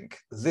wrongthink.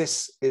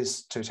 This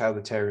is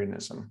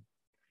totalitarianism.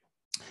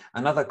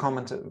 Another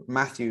comment,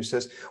 Matthew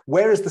says,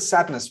 where is the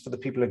sadness for the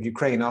people of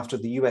Ukraine after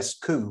the US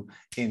coup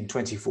in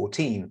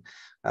 2014?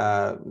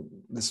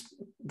 This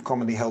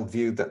commonly held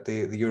view that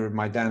the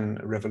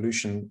Euromaidan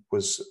revolution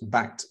was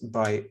backed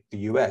by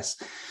the US.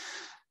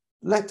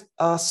 Let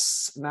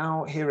us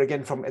now hear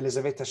again from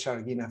Elizaveta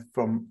Sharygina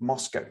from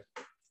Moscow.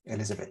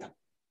 Elizaveta.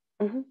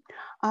 Mm-hmm.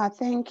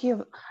 Thank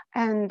you,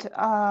 and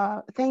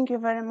thank you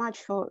very much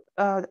for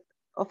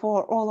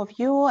all of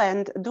you.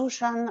 And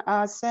Dusan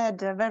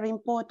said very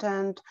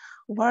important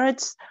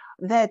words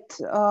that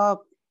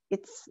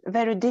it's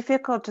very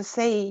difficult to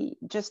say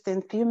just in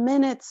a few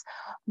minutes,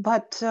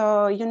 but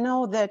you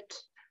know that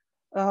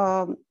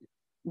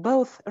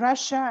both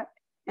Russia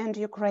and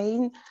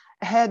Ukraine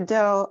had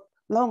a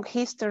long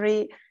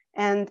history,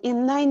 and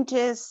in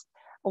 90s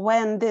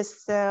when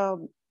this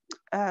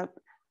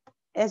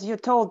as you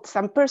told,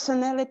 some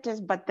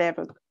personalities, but there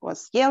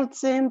was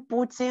Yeltsin,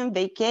 Putin,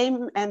 they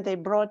came and they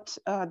brought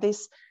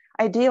these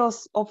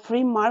ideals of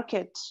free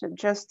market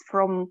just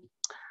from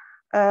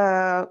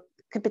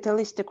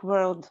capitalistic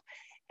world.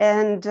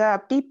 And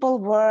people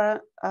were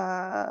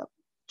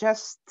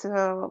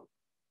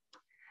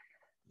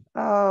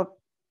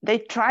they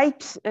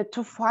tried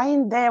to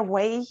find their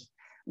way,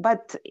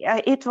 but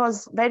it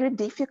was very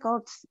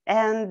difficult.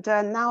 And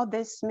now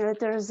this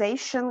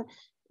militarization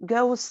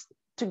goes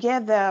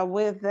together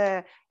with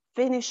the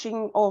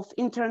finishing of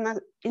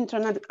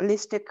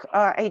internationalistic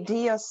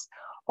ideas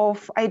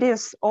of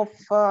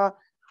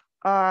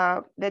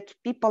that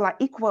people are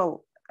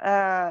equal.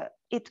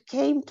 It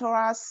came to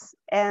us,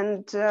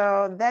 and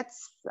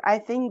I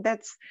think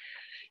that's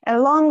a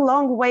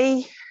long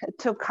way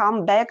to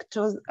come back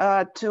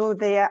to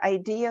their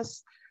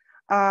ideas.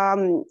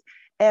 And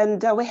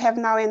we have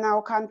now in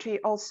our country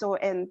also,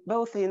 and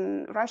both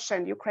in Russia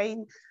and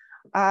Ukraine,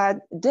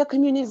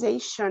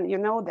 decommunization, you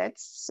know,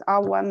 that's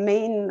our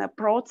main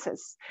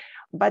process.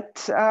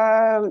 But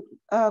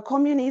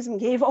communism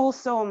gave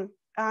also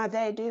the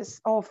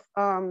ideas of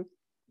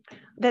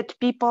that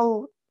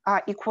people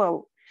are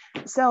equal.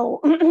 So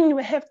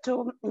we have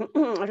to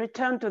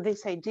return to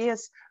these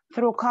ideas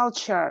through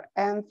culture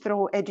and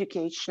through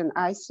education.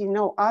 I see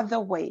no other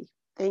way.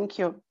 Thank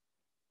you.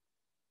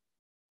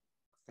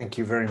 Thank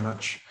you very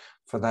much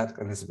for that,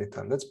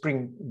 Elizaveta. Let's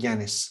bring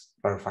Yanis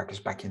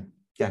Varoufakis back in.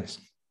 Yanis.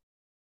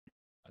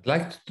 I'd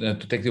like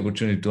to take the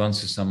opportunity to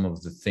answer some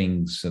of the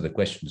things, the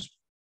questions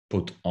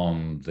put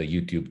on the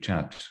YouTube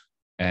chat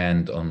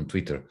and on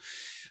Twitter.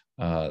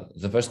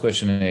 The first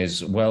question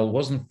is, well,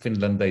 wasn't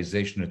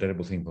Finlandization a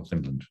terrible thing for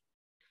Finland?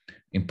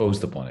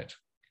 Imposed upon it?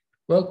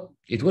 Well,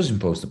 it was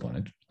imposed upon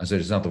it as a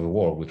result of a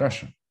war with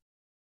Russia.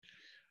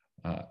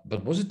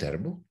 But was it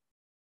terrible?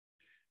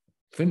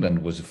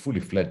 Finland was a fully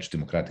fledged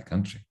democratic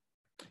country.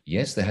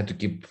 Yes, they had to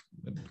keep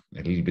a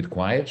little bit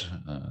quiet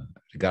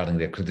regarding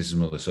their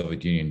criticism of the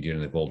Soviet Union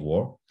during the Cold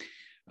War.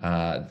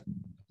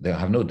 They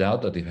have no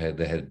doubt that if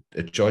they had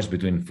a choice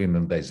between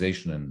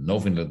Finlandization and no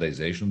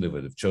Finlandization, they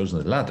would have chosen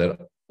the latter,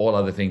 all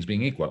other things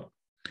being equal.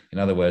 In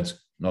other words,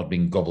 not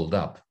being gobbled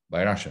up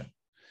by Russia.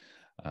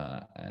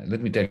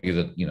 Let me tell you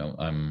that,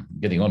 I'm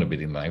getting on a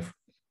bit in life.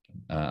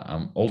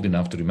 I'm old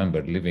enough to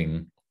remember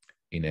living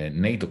in a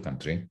NATO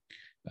country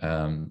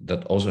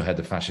that also had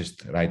a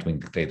fascist right-wing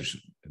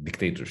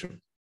dictatorship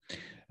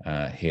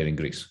here in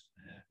Greece.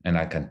 And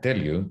I can tell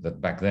you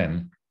that back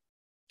then,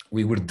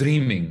 we were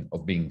dreaming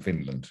of being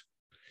Finland.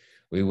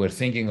 We were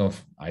thinking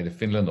of either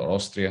Finland or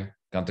Austria,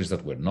 countries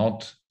that were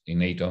not in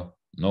NATO,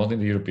 not in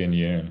the European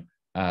Union,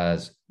 as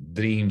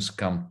dreams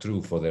come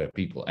true for their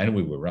people. And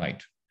we were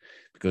right,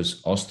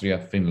 because Austria,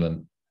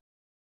 Finland,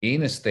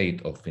 in a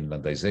state of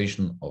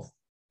Finlandization, of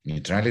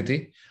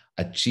neutrality,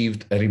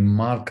 achieved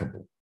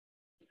remarkable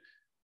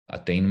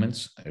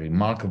attainments,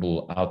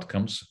 remarkable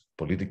outcomes,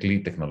 politically,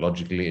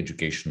 technologically,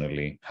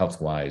 educationally,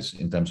 health-wise,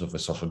 in terms of a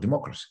social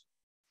democracy.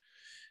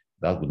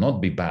 That would not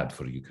be bad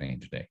for Ukraine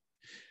today.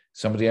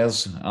 Somebody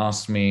else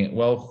asked me,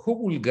 well, who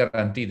will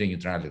guarantee the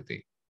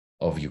neutrality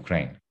of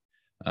Ukraine?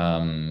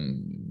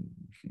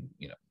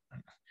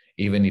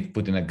 Even if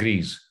Putin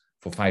agrees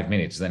for 5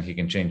 minutes, then he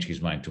can change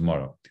his mind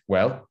tomorrow.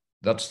 Well,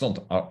 that's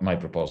not my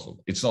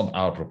proposal. It's not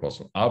our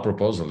proposal. Our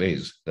proposal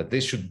is that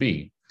this should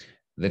be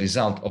the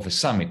result of a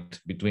summit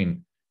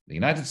between the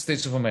United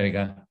States of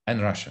America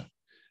and Russia,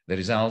 the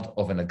result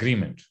of an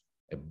agreement,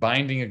 a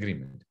binding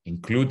agreement,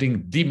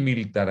 including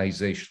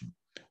demilitarization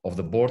of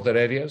the border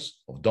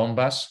areas of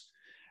Donbass,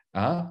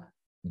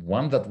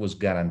 one that was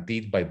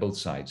guaranteed by both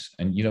sides.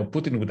 And,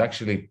 Putin would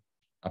actually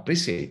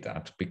appreciate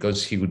that,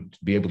 because he would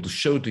be able to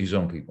show to his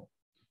own people,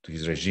 to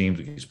his regime,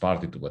 to his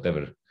party, to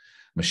whatever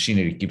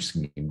machinery keeps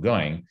him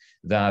going,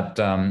 that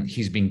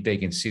he's being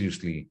taken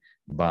seriously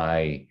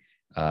by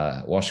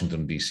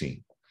Washington,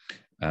 D.C.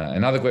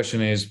 Another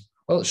question is,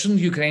 well, shouldn't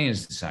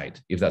Ukrainians decide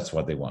if that's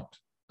what they want?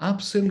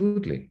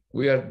 Absolutely.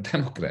 We are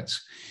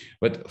Democrats.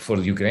 But for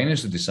the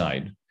Ukrainians to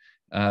decide,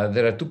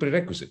 there are two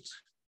prerequisites.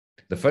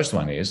 The first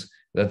one is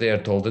that they are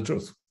told the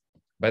truth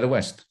by the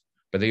West,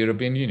 by the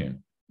European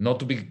Union, not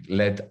to be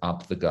led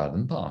up the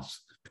garden path,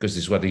 because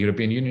this is what the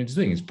European Union is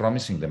doing. It's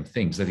promising them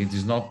things that it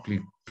is not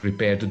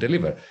prepared to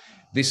deliver.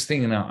 This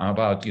thing now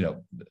about,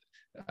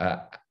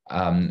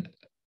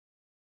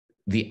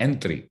 the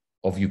entry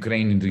of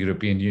Ukraine in the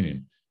European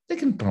Union, they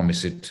can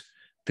promise it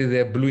till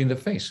they're blue in the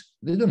face.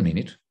 They don't mean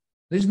it.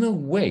 There's no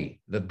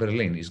way that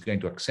Berlin is going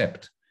to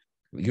accept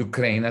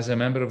Ukraine as a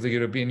member of the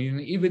European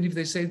Union, even if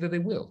they say that they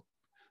will.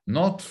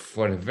 Not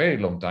for a very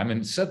long time,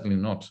 and certainly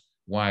not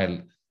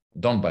while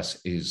Donbass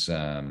is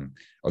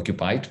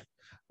occupied,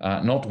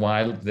 not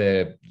while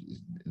the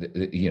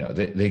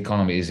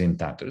economy is in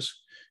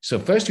tatters. So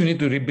first you need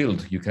to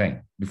rebuild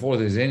Ukraine before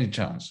there's any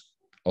chance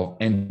of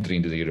entry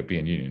into the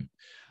European Union.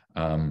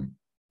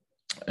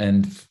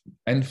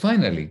 And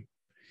finally,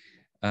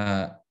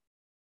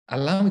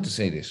 allow me to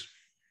say this.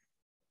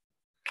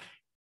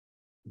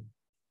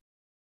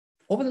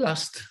 Over the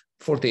last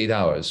 48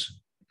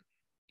 hours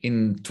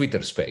in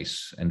Twitter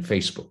space and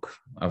Facebook,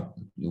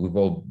 we've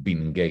all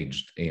been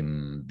engaged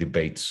in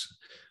debates.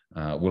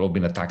 We've all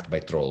been attacked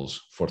by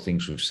trolls for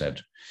things we've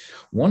said.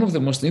 One of the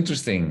most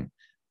interesting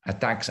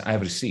attacks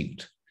I've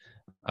received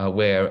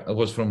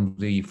was from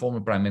the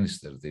former prime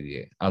minister,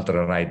 the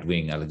ultra-right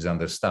wing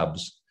Alexander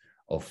Stubbs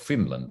of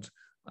Finland,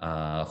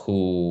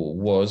 who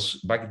was,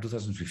 back in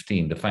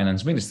 2015, the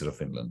finance minister of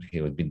Finland. He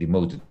had been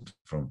demoted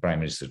from prime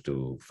minister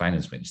to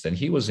finance minister, and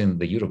he was in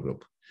the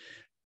Eurogroup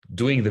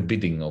doing the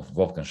bidding of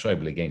Wolfgang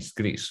Schäuble against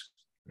Greece,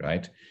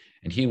 right?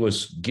 And he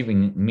was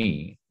giving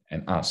me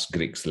and us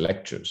Greeks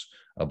lectures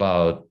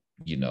about,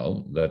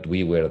 that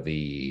we were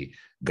the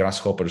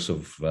grasshoppers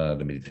of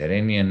the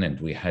Mediterranean, and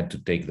we had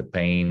to take the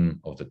pain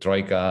of the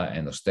Troika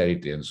and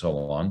austerity and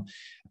so on.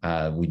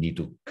 We need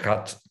to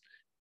cut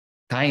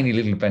tiny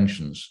little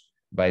pensions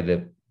by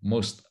the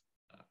most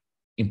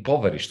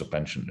impoverished of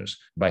pensioners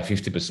by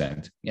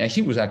 50%. Yeah,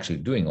 he was actually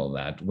doing all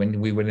that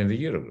when we were in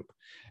the Eurogroup.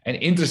 And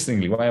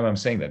interestingly, why am I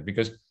saying that?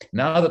 Because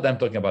now that I'm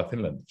talking about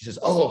Finland, he says,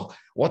 oh,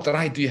 what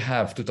right do you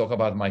have to talk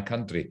about my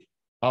country?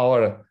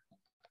 Our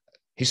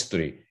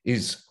history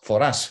is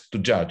for us to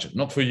judge,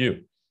 not for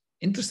you.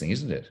 Interesting,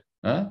 isn't it?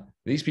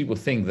 These people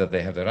think that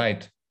they have the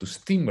right to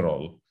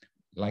steamroll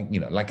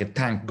like a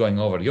tank going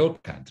over your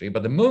country.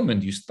 But the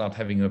moment you start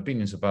having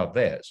opinions about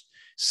theirs,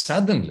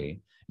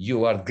 suddenly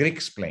you are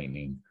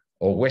Greek-splaining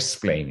or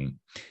West-splaining.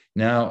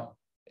 Now,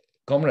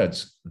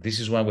 comrades, this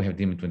is why we have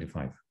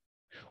DiEM25.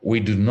 We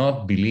do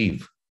not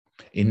believe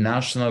in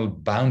national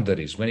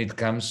boundaries when it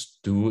comes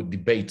to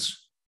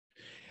debates.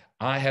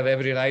 I have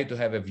every right to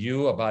have a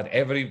view about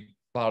every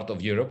part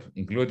of Europe,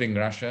 including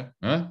Russia.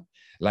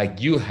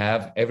 Like you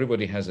have,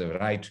 everybody has a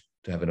right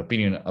to have an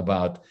opinion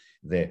about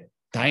the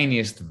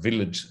tiniest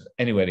village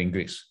anywhere in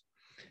Greece.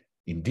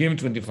 In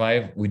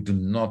DiEM25, we do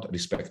not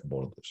respect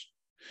borders.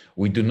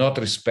 We do not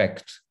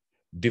respect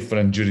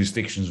different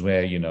jurisdictions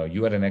where,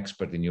 you are an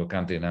expert in your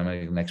country and I'm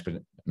an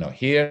expert. No,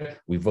 here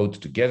we vote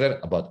together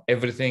about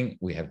everything.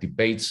 We have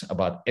debates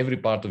about every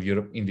part of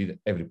Europe, indeed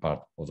every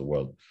part of the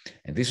world.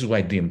 And this is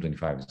why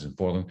DiEM25 is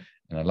important.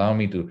 And allow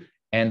me to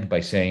end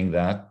by saying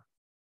that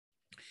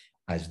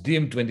as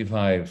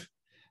DiEM25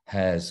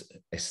 has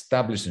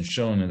established and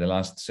shown in the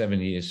last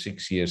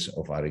 6 years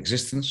of our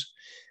existence.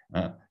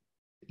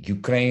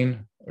 Ukraine,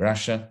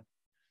 Russia,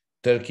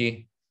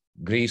 Turkey,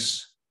 Greece,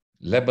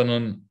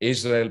 Lebanon,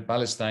 Israel,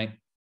 Palestine,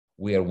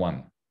 we are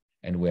one.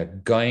 And we are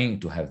going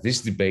to have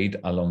this debate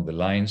along the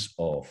lines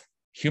of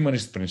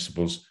humanist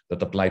principles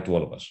that apply to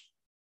all of us.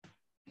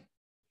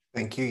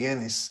 Thank you,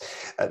 Yanis.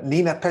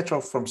 Nina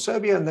Petrov from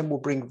Serbia, and then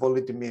we'll bring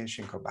Volodymyr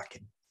Ishchenko back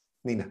in.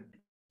 Nina.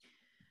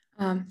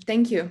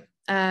 Thank you.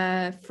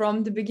 From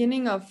the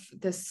beginning of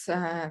this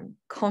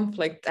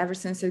conflict, ever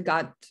since it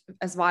got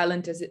as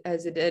violent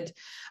as it did,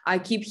 I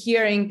keep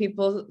hearing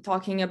people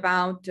talking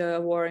about the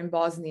war in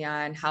Bosnia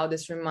and how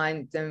this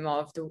reminds them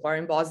of the war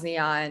in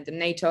Bosnia and the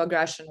NATO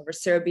aggression over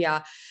Serbia.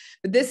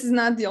 But this is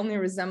not the only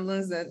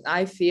resemblance that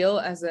I feel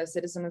as a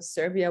citizen of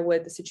Serbia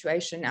with the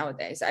situation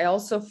nowadays. I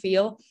also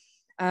feel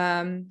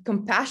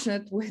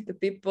compassionate with the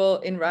people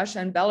in Russia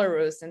and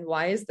Belarus. And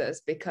why is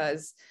this?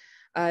 Because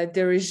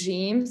the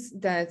regimes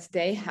that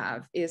they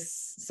have is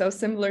so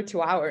similar to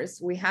ours.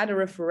 We had a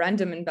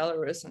referendum in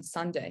Belarus on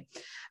Sunday.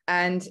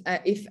 And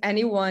if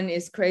anyone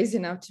is crazy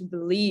enough to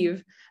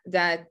believe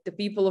that the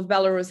people of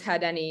Belarus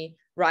had any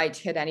right,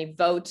 had any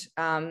vote,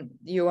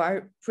 you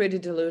are pretty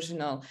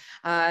delusional.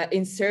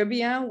 In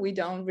Serbia, we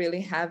don't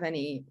really have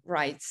any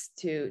rights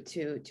to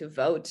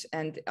vote.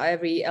 And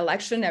every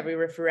election, every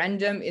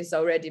referendum is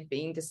already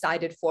being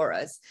decided for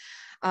us.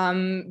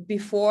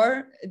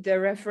 Before the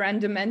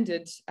referendum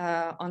ended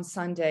on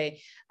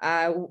Sunday,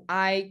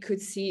 I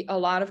could see a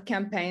lot of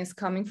campaigns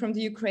coming from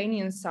the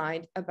Ukrainian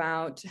side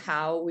about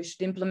how we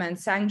should implement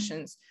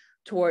sanctions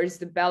towards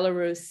the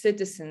Belarus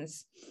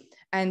citizens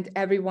and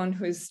everyone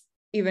who's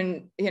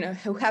even,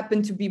 who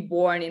happened to be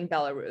born in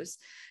Belarus,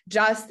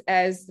 just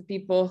as the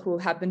people who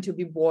happen to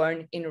be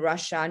born in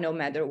Russia, no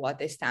matter what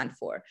they stand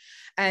for.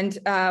 And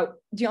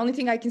the only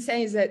thing I can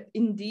say is that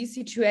in these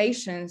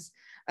situations,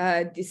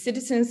 the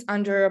citizens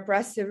under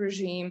oppressive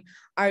regime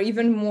are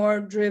even more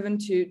driven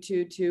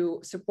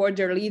to support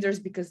their leaders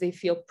because they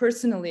feel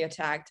personally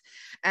attacked.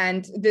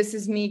 And this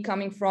is me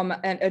coming from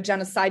a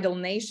genocidal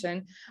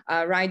nation,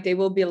 right? They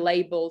will be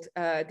labeled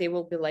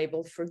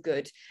for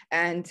good.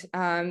 And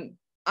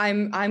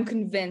I'm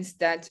convinced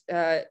that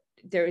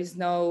there is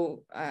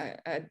no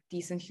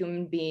decent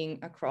human being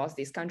across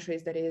these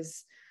countries that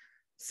is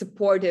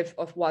supportive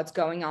of what's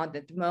going on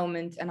at the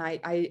moment. And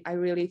I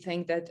really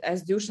think that,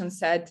 as Dusan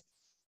said,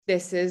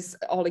 this is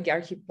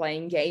oligarchy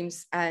playing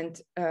games, and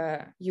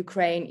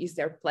Ukraine is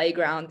their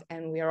playground,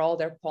 and we are all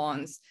their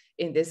pawns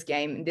in this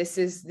game. This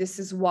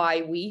is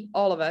why we,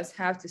 all of us,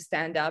 have to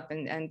stand up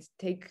and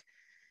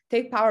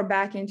take power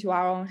back into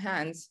our own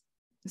hands,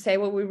 say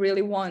what we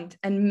really want,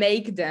 and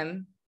make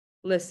them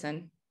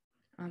listen.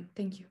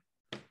 Thank you.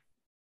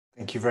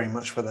 Thank you very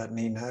much for that,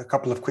 Nina. A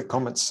couple of quick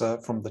comments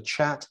from the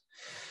chat.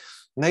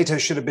 NATO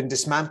should have been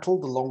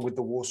dismantled along with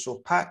the Warsaw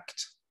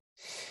Pact.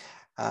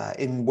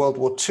 In World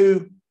War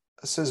II,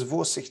 says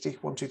Vor60,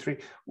 123,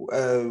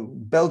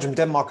 Belgium,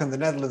 Denmark, and the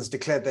Netherlands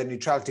declared their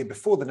neutrality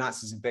before the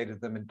Nazis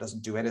invaded them, and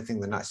doesn't do anything.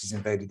 The Nazis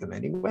invaded them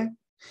anyway.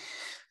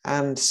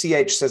 And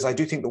CH says, I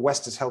do think the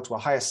West is held to a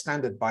higher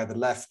standard by the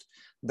left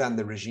than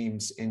the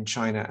regimes in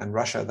China and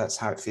Russia. That's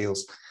how it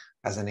feels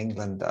as an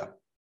Englander.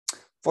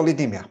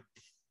 Volodymyr.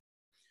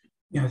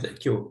 Yeah,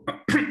 thank you.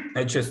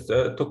 I just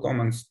two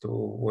comments to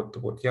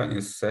what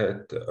Yanis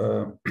said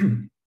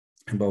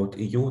about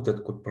EU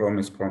that could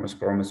promise,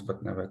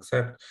 but never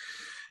accept.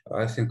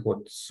 I think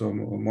what's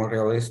more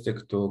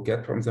realistic to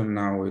get from them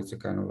now is a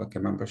kind of like a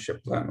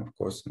membership plan, of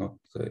course, not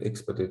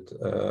expedite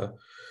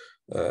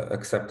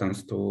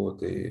acceptance to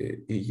the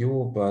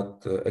EU,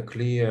 but a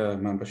clear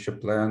membership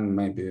plan,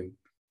 maybe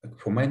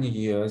for many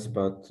years,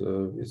 but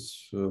with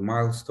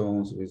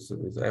milestones,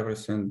 with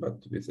everything, but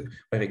with a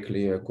very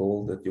clear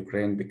goal that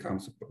Ukraine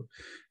becomes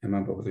a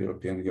member of the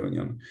European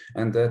Union.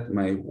 And that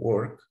may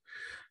work.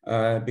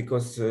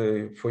 Because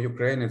for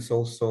Ukraine, it's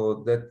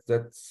also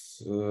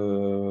that's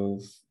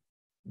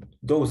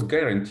those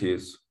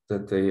guarantees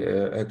that they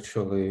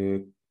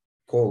actually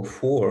call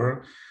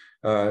for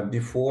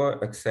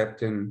before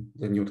accepting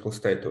the neutral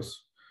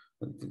status.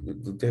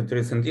 There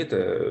is indeed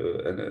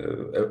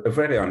a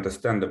very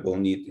understandable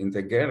need in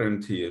the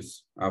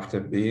guarantees after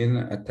being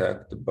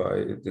attacked by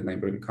the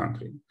neighboring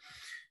country.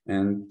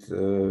 And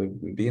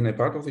being a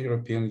part of the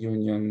European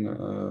Union,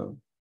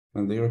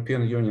 and the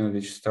European Union,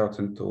 which is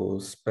starting to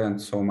spend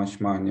so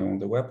much money on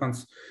the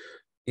weapons,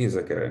 is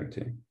a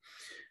guarantee.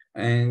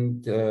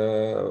 And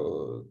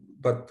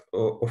but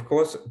of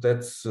course,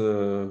 that's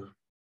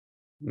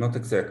not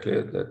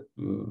exactly that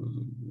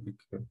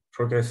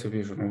progressive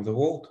vision of the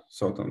world.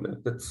 Certainly,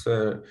 that's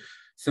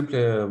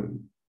simply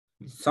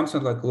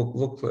something like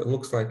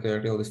looks like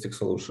a realistic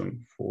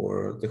solution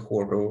for the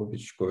horror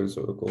which goes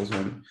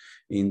on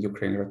in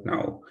Ukraine right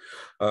now.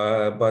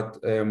 But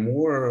a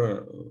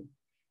more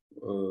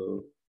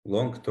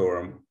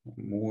long-term,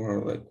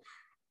 more like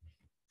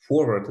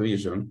forward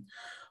vision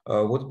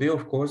would be,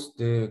 of course,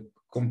 the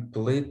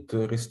complete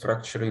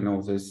restructuring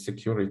of the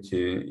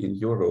security in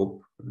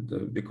Europe,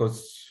 because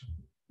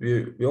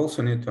we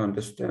also need to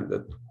understand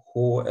that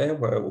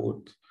whoever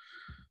would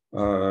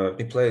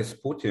replace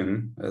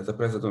Putin as the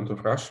president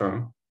of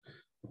Russia,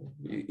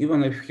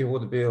 even if he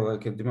would be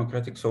like a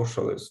democratic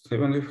socialist,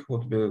 even if he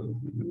would be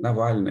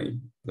Navalny,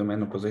 the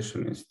main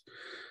oppositionist,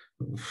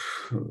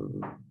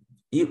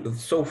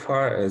 so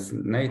far as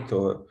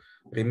NATO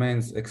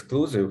remains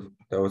exclusive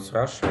towards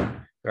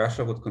Russia,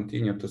 Russia would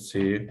continue to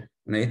see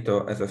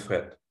NATO as a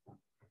threat.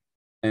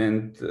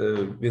 And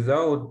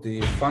without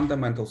the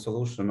fundamental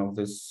solution of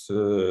this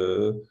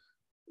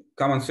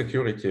common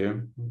security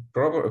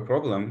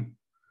problem,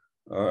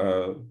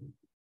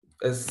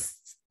 as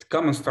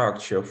common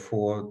structure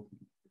for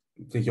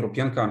the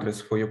European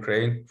countries, for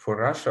Ukraine, for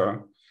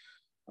Russia,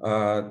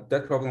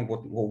 that problem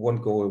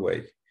won't go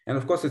away. And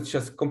of course, it's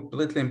just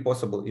completely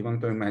impossible even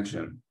to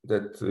imagine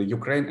that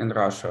Ukraine and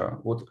Russia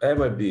would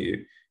ever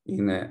be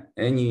in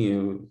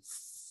any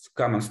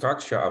common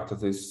structure after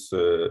this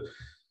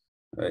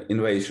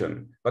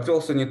invasion. But we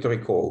also need to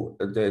recall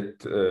that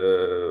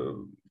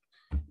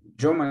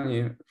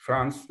Germany,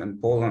 France,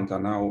 and Poland are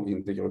now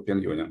in the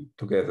European Union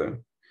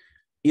together,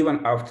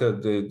 even after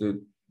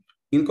the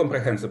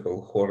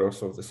incomprehensible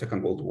horrors of the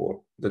Second World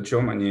War that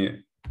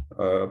Germany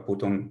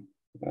put on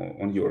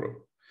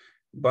Europe.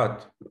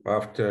 But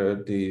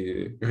after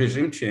the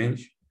regime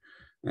change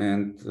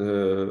and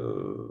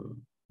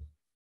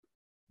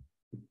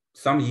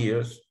some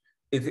years,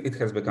 it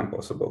has become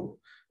possible.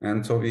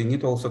 And so we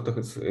need also to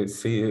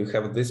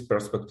have this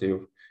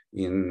perspective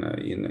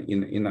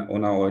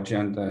on our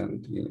agenda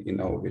and in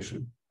our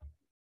vision.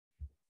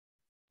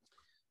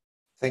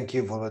 Thank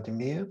you,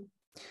 Volodymyr.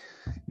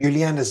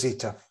 Julijana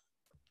Zita,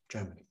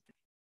 Germany.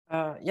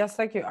 Yes,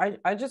 thank you.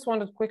 I just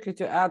wanted quickly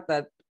to add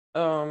that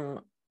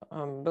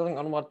building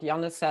on what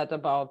Yanis said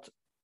about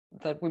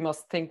that we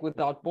must think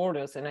without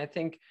borders. And I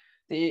think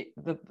the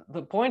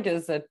point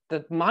is that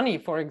money,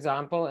 for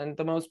example, and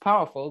the most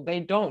powerful, they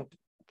don't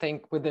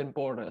think within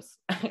borders.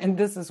 And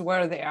this is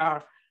where they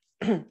are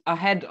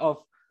ahead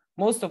of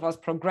most of us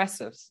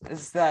progressives,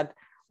 is that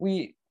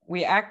we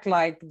act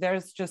like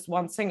there's just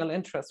one single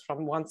interest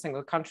from one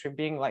single country,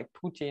 being like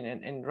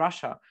Putin in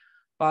Russia.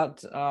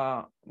 But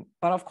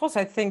of course,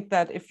 I think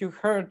that if you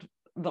heard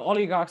the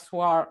oligarchs who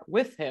are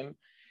with him,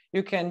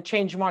 you can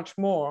change much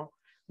more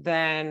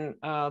than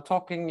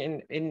talking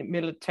in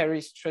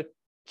military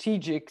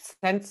strategic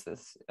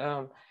senses.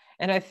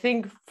 And I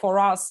think for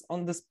us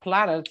on this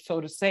planet, so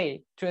to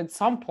say, to at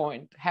some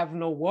point have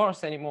no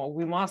wars anymore,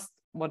 we must,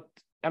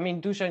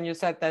 Dusan, you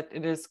said that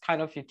it is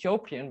kind of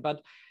utopian,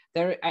 but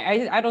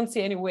I don't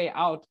see any way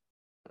out.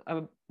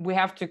 We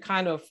have to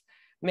kind of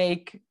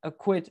make a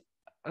quit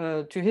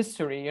to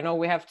history.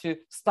 We have to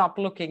stop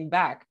looking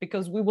back,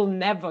 because we will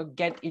never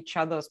get each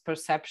other's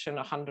perception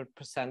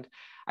 100%.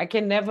 I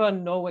can never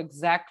know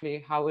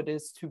exactly how it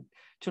is to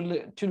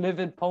live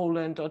in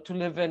Poland, or to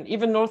live in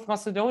even North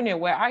Macedonia,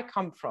 where I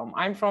come from.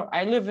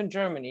 I live in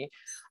Germany.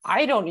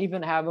 I don't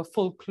even have a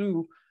full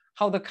clue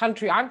how the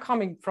country I'm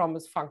coming from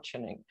is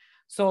functioning.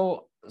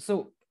 So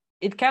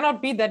it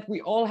cannot be that we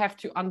all have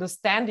to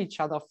understand each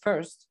other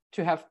first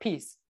to have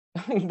peace.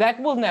 That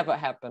will never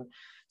happen.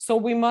 So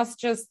we must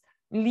just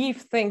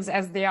leave things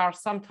as they are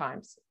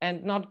sometimes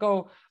and not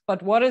go,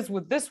 but what is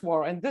with this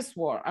war and this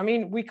war?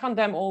 We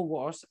condemn all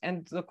wars.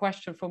 And the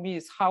question for me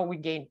is how we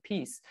gain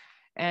peace.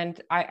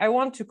 And I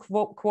want to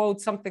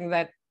quote something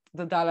that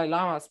the Dalai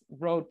Lama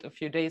wrote a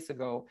few days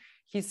ago.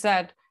 He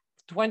said,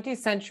 20th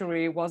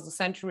century was a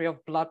century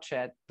of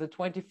bloodshed. The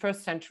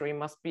 21st century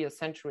must be a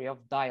century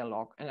of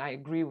dialogue. And I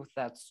agree with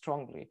that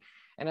strongly.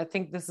 And I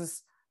think this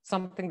is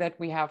something that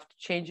we have to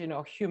change in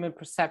our human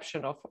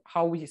perception of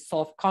how we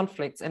solve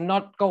conflicts, and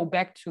not go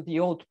back to the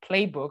old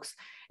playbooks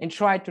and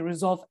try to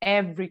resolve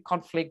every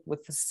conflict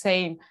with the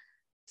same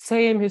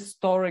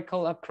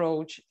historical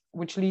approach,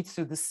 which leads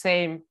to the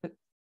same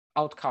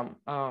outcome.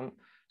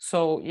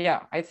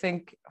 I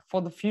think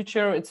for the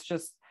future, it's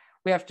just,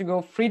 we have to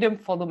go freedom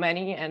for the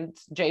many and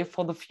jail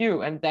for the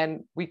few, and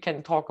then we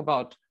can talk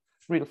about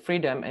real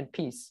freedom and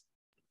peace.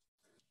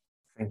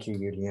 Thank you,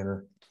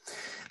 Julijana.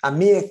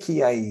 Amir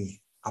Kiyaei,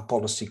 our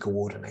policy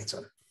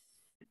coordinator.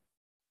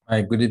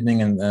 Hi, good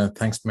evening, and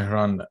thanks,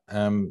 Mehran.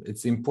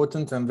 It's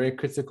important and very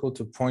critical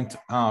to point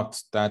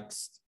out that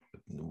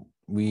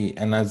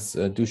and as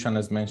Dusan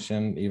has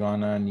mentioned,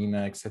 Ivana,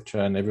 Nina,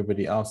 etc., and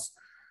everybody else,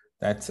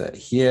 that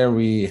here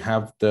we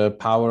have the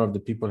power of the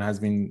people has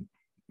been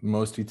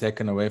mostly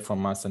taken away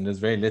from us, and there's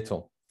very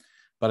little.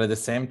 But at the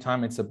same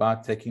time, it's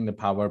about taking the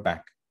power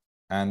back.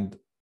 And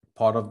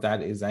part of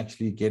that is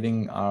actually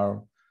getting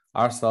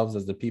ourselves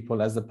as the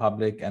people, as the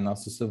public, and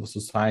also civil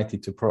society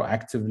to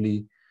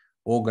proactively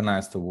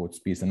organize towards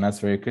peace. And that's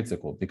very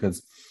critical,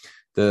 because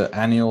the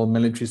annual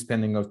military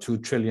spending of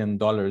 $2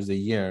 trillion a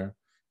year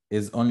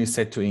is only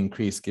set to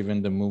increase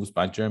given the moves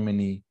by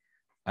Germany.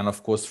 And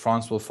of course,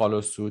 France will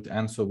follow suit,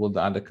 and so will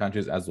the other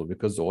countries as well,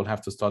 because they all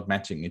have to start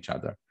matching each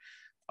other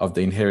of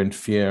the inherent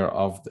fear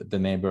of the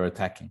neighbor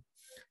attacking.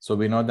 So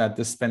we know that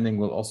this spending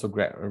will also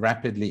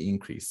rapidly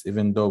increase,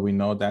 even though we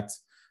know that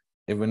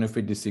even if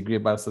we disagree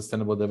about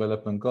sustainable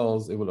development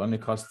goals, it will only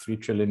cost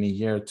 $3 trillion a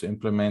year to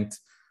implement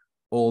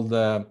all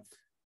the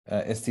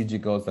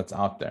SDG goals that's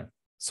out there.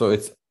 So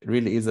it's It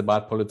really is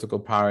about political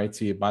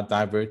priority, about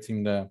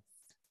diverting the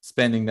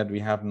spending that we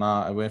have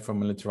now away from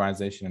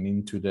militarization and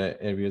into the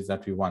areas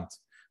that we want,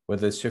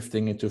 whether it's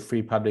shifting into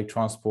free public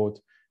transport,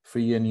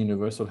 free and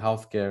universal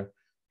healthcare,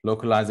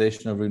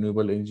 localization of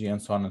renewable energy,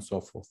 and so on and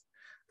so forth.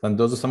 And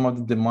those are some of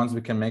the demands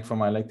we can make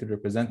from our elected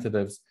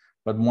representatives.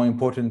 But more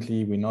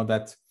importantly, we know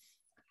that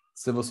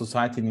civil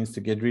society needs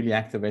to get really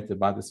activated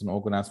about this and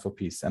organize for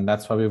peace. And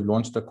that's why we've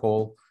launched a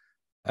call,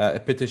 a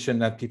petition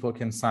that people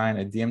can sign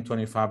at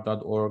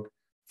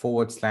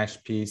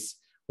dm25.org/peace,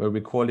 where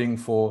we're calling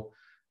for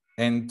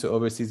end to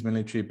overseas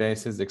military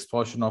bases,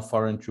 expulsion of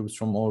foreign troops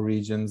from all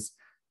regions,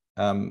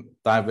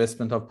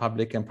 divestment of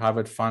public and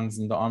private funds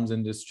in the arms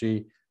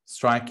industry,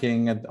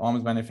 striking at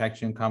arms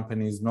manufacturing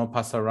companies, no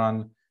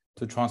pasaran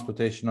to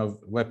transportation of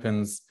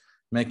weapons,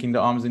 making the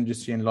arms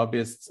industry and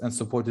lobbyists and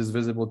supporters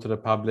visible to the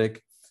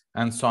public,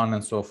 and so on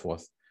and so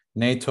forth.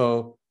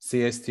 NATO,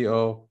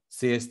 CSTO,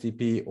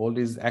 CSTP, all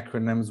these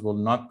acronyms will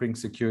not bring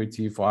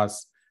security for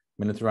us.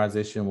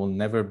 Militarization will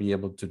never be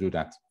able to do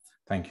that.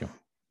 Thank you.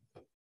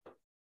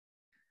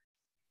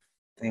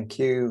 Thank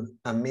you,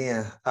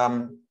 Amir.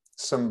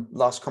 Some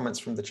last comments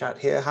from the chat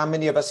here. How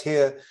many of us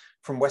hear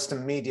from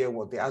Western media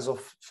what the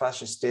Azov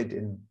fascists did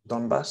in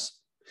Donbass?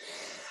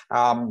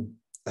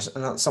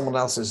 Someone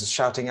else is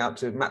shouting out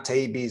to Matt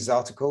Taibbi's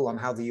article on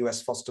how the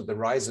US fostered the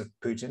rise of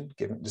Putin,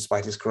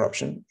 despite his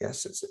corruption.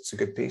 Yes, it's a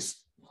good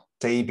piece.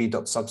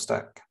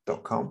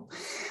 taibbi.substack.com.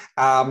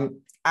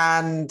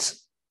 And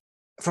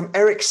from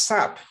Eric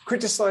Sapp,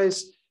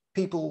 criticize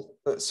Putin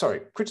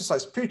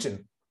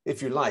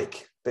if you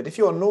like, but if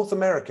you're North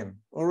American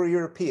or a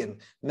European,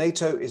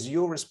 NATO is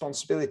your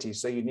responsibility,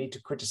 so you need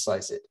to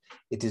criticize it.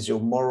 It is your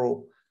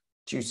moral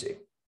duty.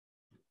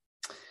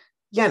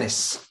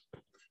 Yanis.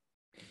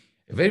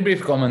 A very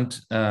brief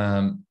comment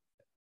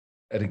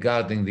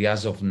regarding the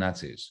Azov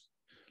Nazis.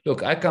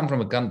 Look, I come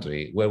from a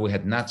country where we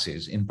had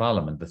Nazis in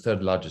parliament, the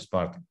third largest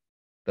party.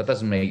 That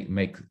doesn't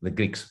make the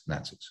Greeks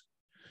Nazis.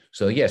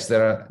 So yes,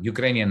 there are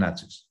Ukrainian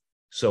Nazis.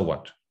 So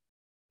what?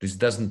 This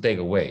doesn't take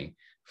away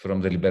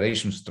from the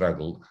liberation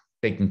struggle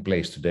taking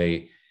place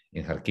today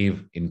in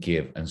Kharkiv, in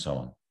Kiev, and so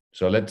on.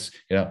 So let's,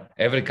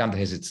 every country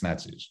has its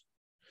Nazis.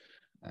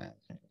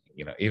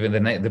 Even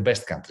the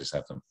best countries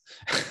have them.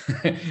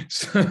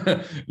 So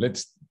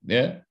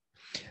there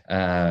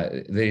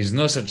is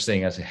no such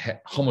thing as a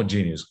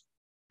homogeneous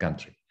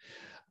country.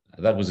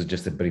 That was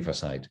just a brief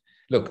aside.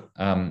 Look,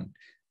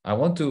 I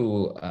want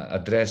to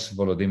address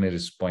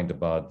Volodymyr's point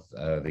about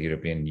the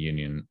European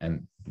Union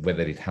and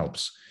whether it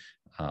helps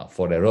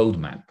for a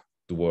roadmap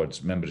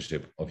towards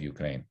membership of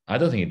Ukraine. I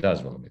don't think it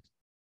does, Volodymyr.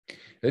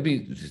 Let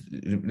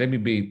me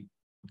be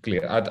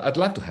clear. I'd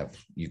like to have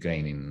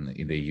Ukraine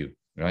in the EU,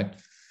 right?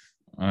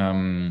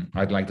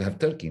 I'd like to have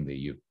Turkey in the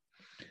EU.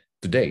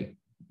 Today,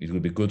 it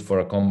would be good for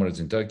our comrades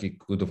in Turkey,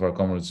 good for our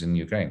comrades in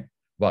Ukraine.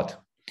 But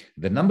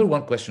the number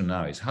one question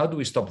now is, how do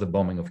we stop the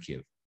bombing of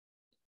Kiev?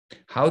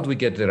 How do we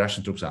get the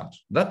Russian troops out?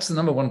 That's the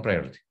number one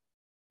priority,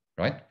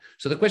 right?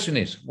 So the question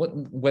is,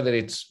 whether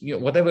it's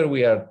whatever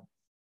we are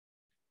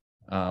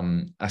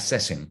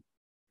assessing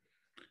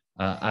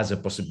as a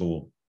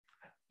possible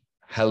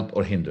help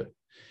or hinder.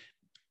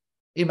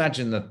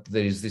 Imagine that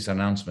there is this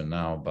announcement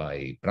now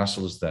by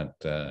Brussels that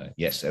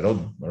yes, a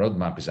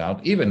roadmap is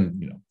out,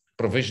 even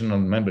provisional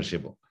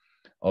membership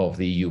of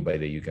the EU by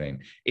the Ukraine.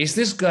 Is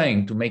this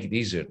going to make it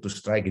easier to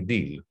strike a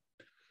deal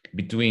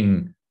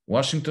between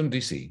Washington,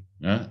 D.C.,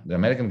 the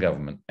American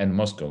government, and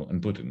Moscow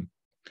and Putin,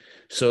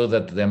 so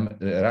that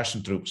the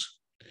Russian troops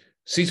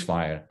cease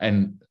fire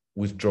and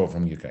withdraw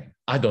from Ukraine?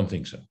 I don't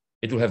think so.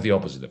 It will have the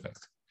opposite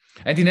effect.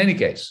 And in any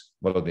case,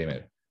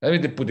 Volodymyr,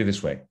 let me put it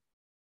this way.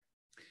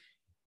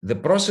 The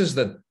process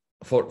that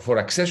for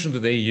accession to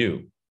the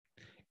EU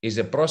is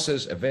a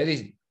process, a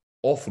very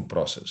awful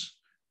process,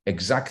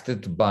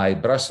 exacted by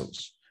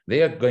Brussels.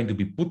 They are going to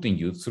be putting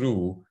you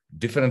through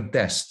different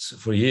tests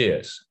for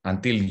years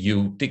until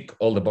you tick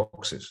all the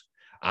boxes.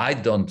 I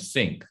don't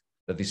think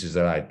that this is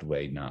the right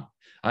way now.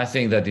 I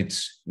think that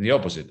it's the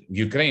opposite.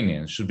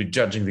 Ukrainians should be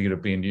judging the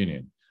European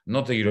Union,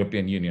 not the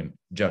European Union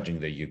judging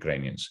the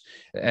Ukrainians.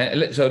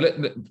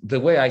 The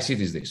way I see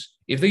it is this.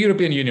 If the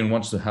European Union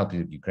wants to help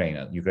Ukraine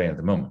at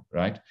the moment,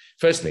 right?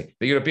 Firstly,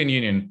 the European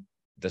Union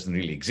doesn't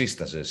really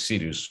exist as a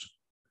serious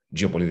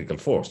geopolitical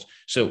force.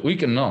 So we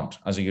cannot,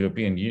 as a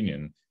European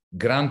Union,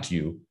 grant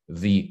you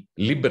the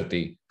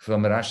liberty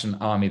from a Russian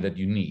army that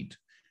you need.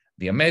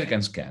 The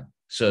Americans can.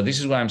 So this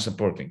is why I'm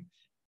supporting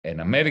an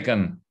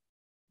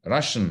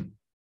American-Russian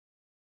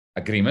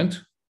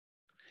agreement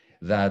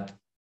that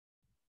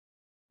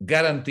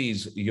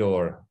guarantees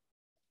your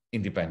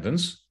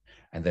independence,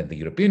 and then the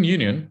European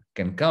Union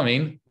can come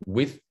in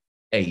with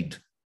aid,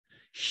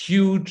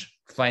 huge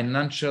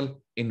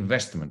financial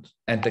investment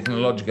and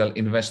technological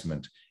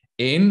investment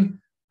in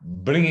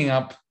bringing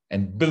up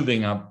and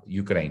building up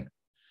Ukraine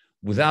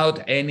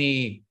without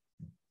any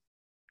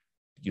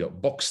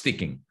box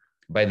sticking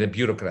by the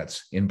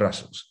bureaucrats in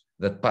Brussels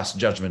that pass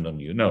judgment on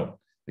you. No,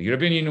 the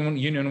European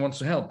Union wants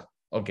to help.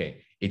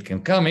 Okay, it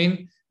can come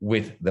in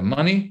with the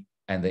money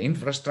and the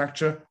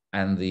infrastructure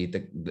and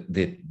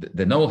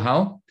the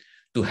know-how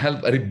to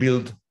help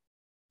rebuild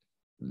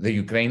the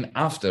Ukraine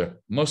after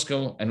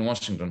Moscow and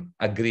Washington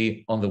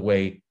agree on the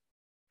way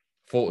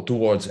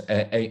towards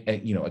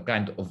a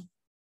kind of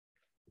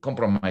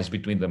compromise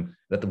between them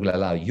that will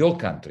allow your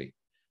country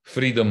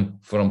freedom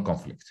from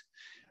conflict.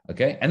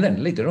 Okay, and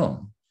then later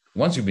on,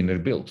 once you've been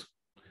rebuilt,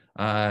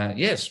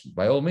 yes,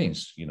 by all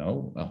means,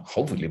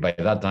 hopefully by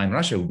that time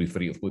Russia will be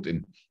free of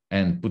Putin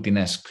and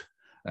Putin-esque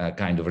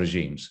kind of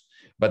regimes.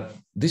 But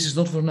this is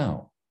not for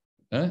now.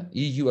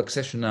 EU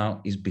accession now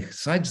is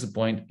besides the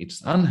point.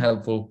 It's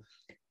unhelpful.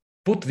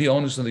 Put the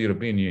onus on the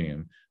European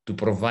Union to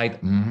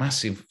provide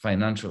massive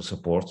financial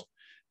support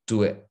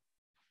to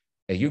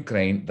a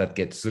Ukraine that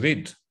gets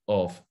rid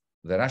of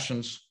the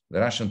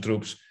Russian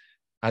troops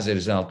as a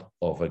result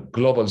of a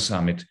global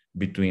summit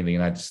between the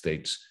United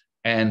States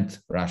and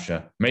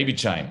Russia, maybe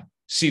China,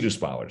 serious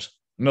powers,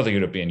 not the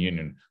European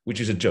Union, which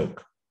is a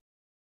joke.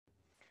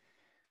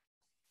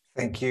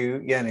 Thank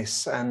you,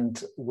 Yanis.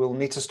 And we'll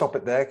need to stop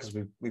it there because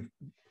we've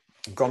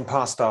gone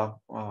past our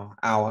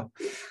hour.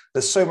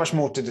 There's so much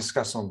more to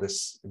discuss on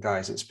this,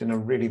 guys. It's been a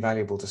really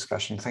valuable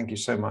discussion. Thank you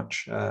so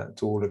much to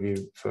all of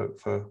you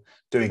for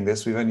doing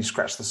this. We've only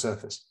scratched the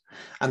surface.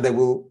 And there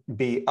will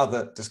be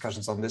other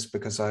discussions on this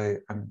because I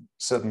am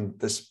certain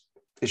this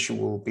issue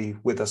will be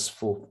with us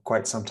for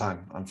quite some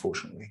time,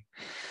 unfortunately.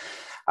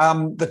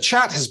 The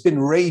chat has been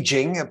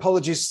raging.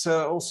 Apologies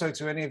also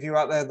to any of you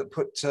out there that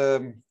put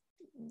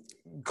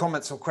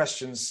comments or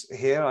questions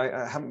here.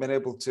 I haven't been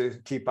able to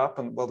keep up,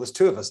 and well, there's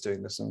two of us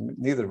doing this and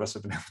neither of us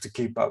have been able to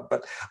keep up,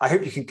 but I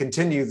hope you can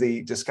continue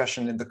the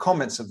discussion in the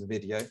comments of the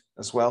video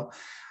as well.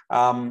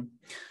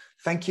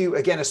 Thank you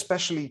again,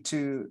 especially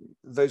to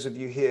those of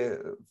you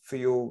here for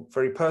your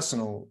very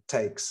personal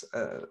takes.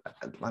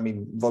 I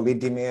mean,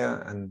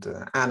 Volodymyr and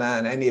Anna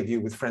and any of you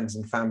with friends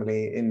and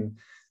family in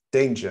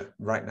danger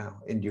right now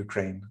in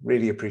Ukraine.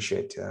 Really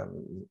appreciate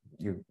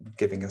you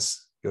giving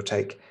us your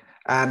take.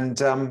 And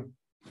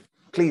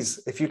please,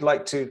 if you'd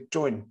like to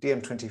join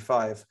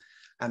DiEM25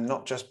 and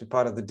not just be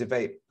part of the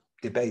debate,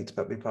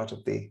 but be part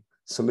of the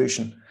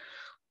solution,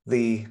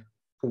 the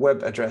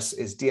web address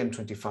is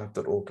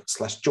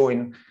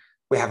diem25.org/join.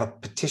 We have a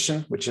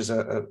petition, which is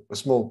a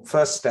small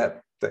first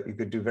step that you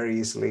could do very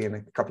easily. In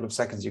a couple of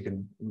seconds, you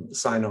can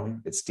sign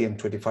on. It's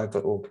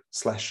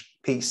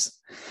diem25.org/peace.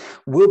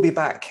 We'll be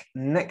back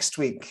next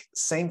week,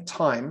 same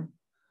time,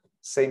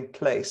 same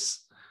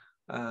place,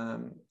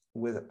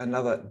 with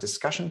another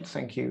discussion.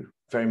 Thank you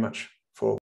very much